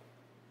 and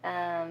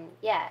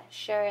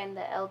share in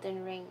the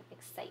Elden Ring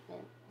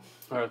excitement.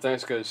 All right,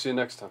 thanks, guys. See you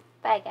next time.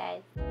 Bye,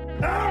 guys.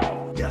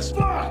 Ow! Yes,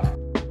 fuck!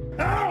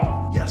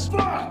 Ow! Yes,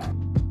 fuck!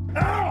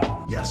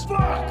 Ow! Yes,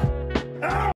 fuck! Ow!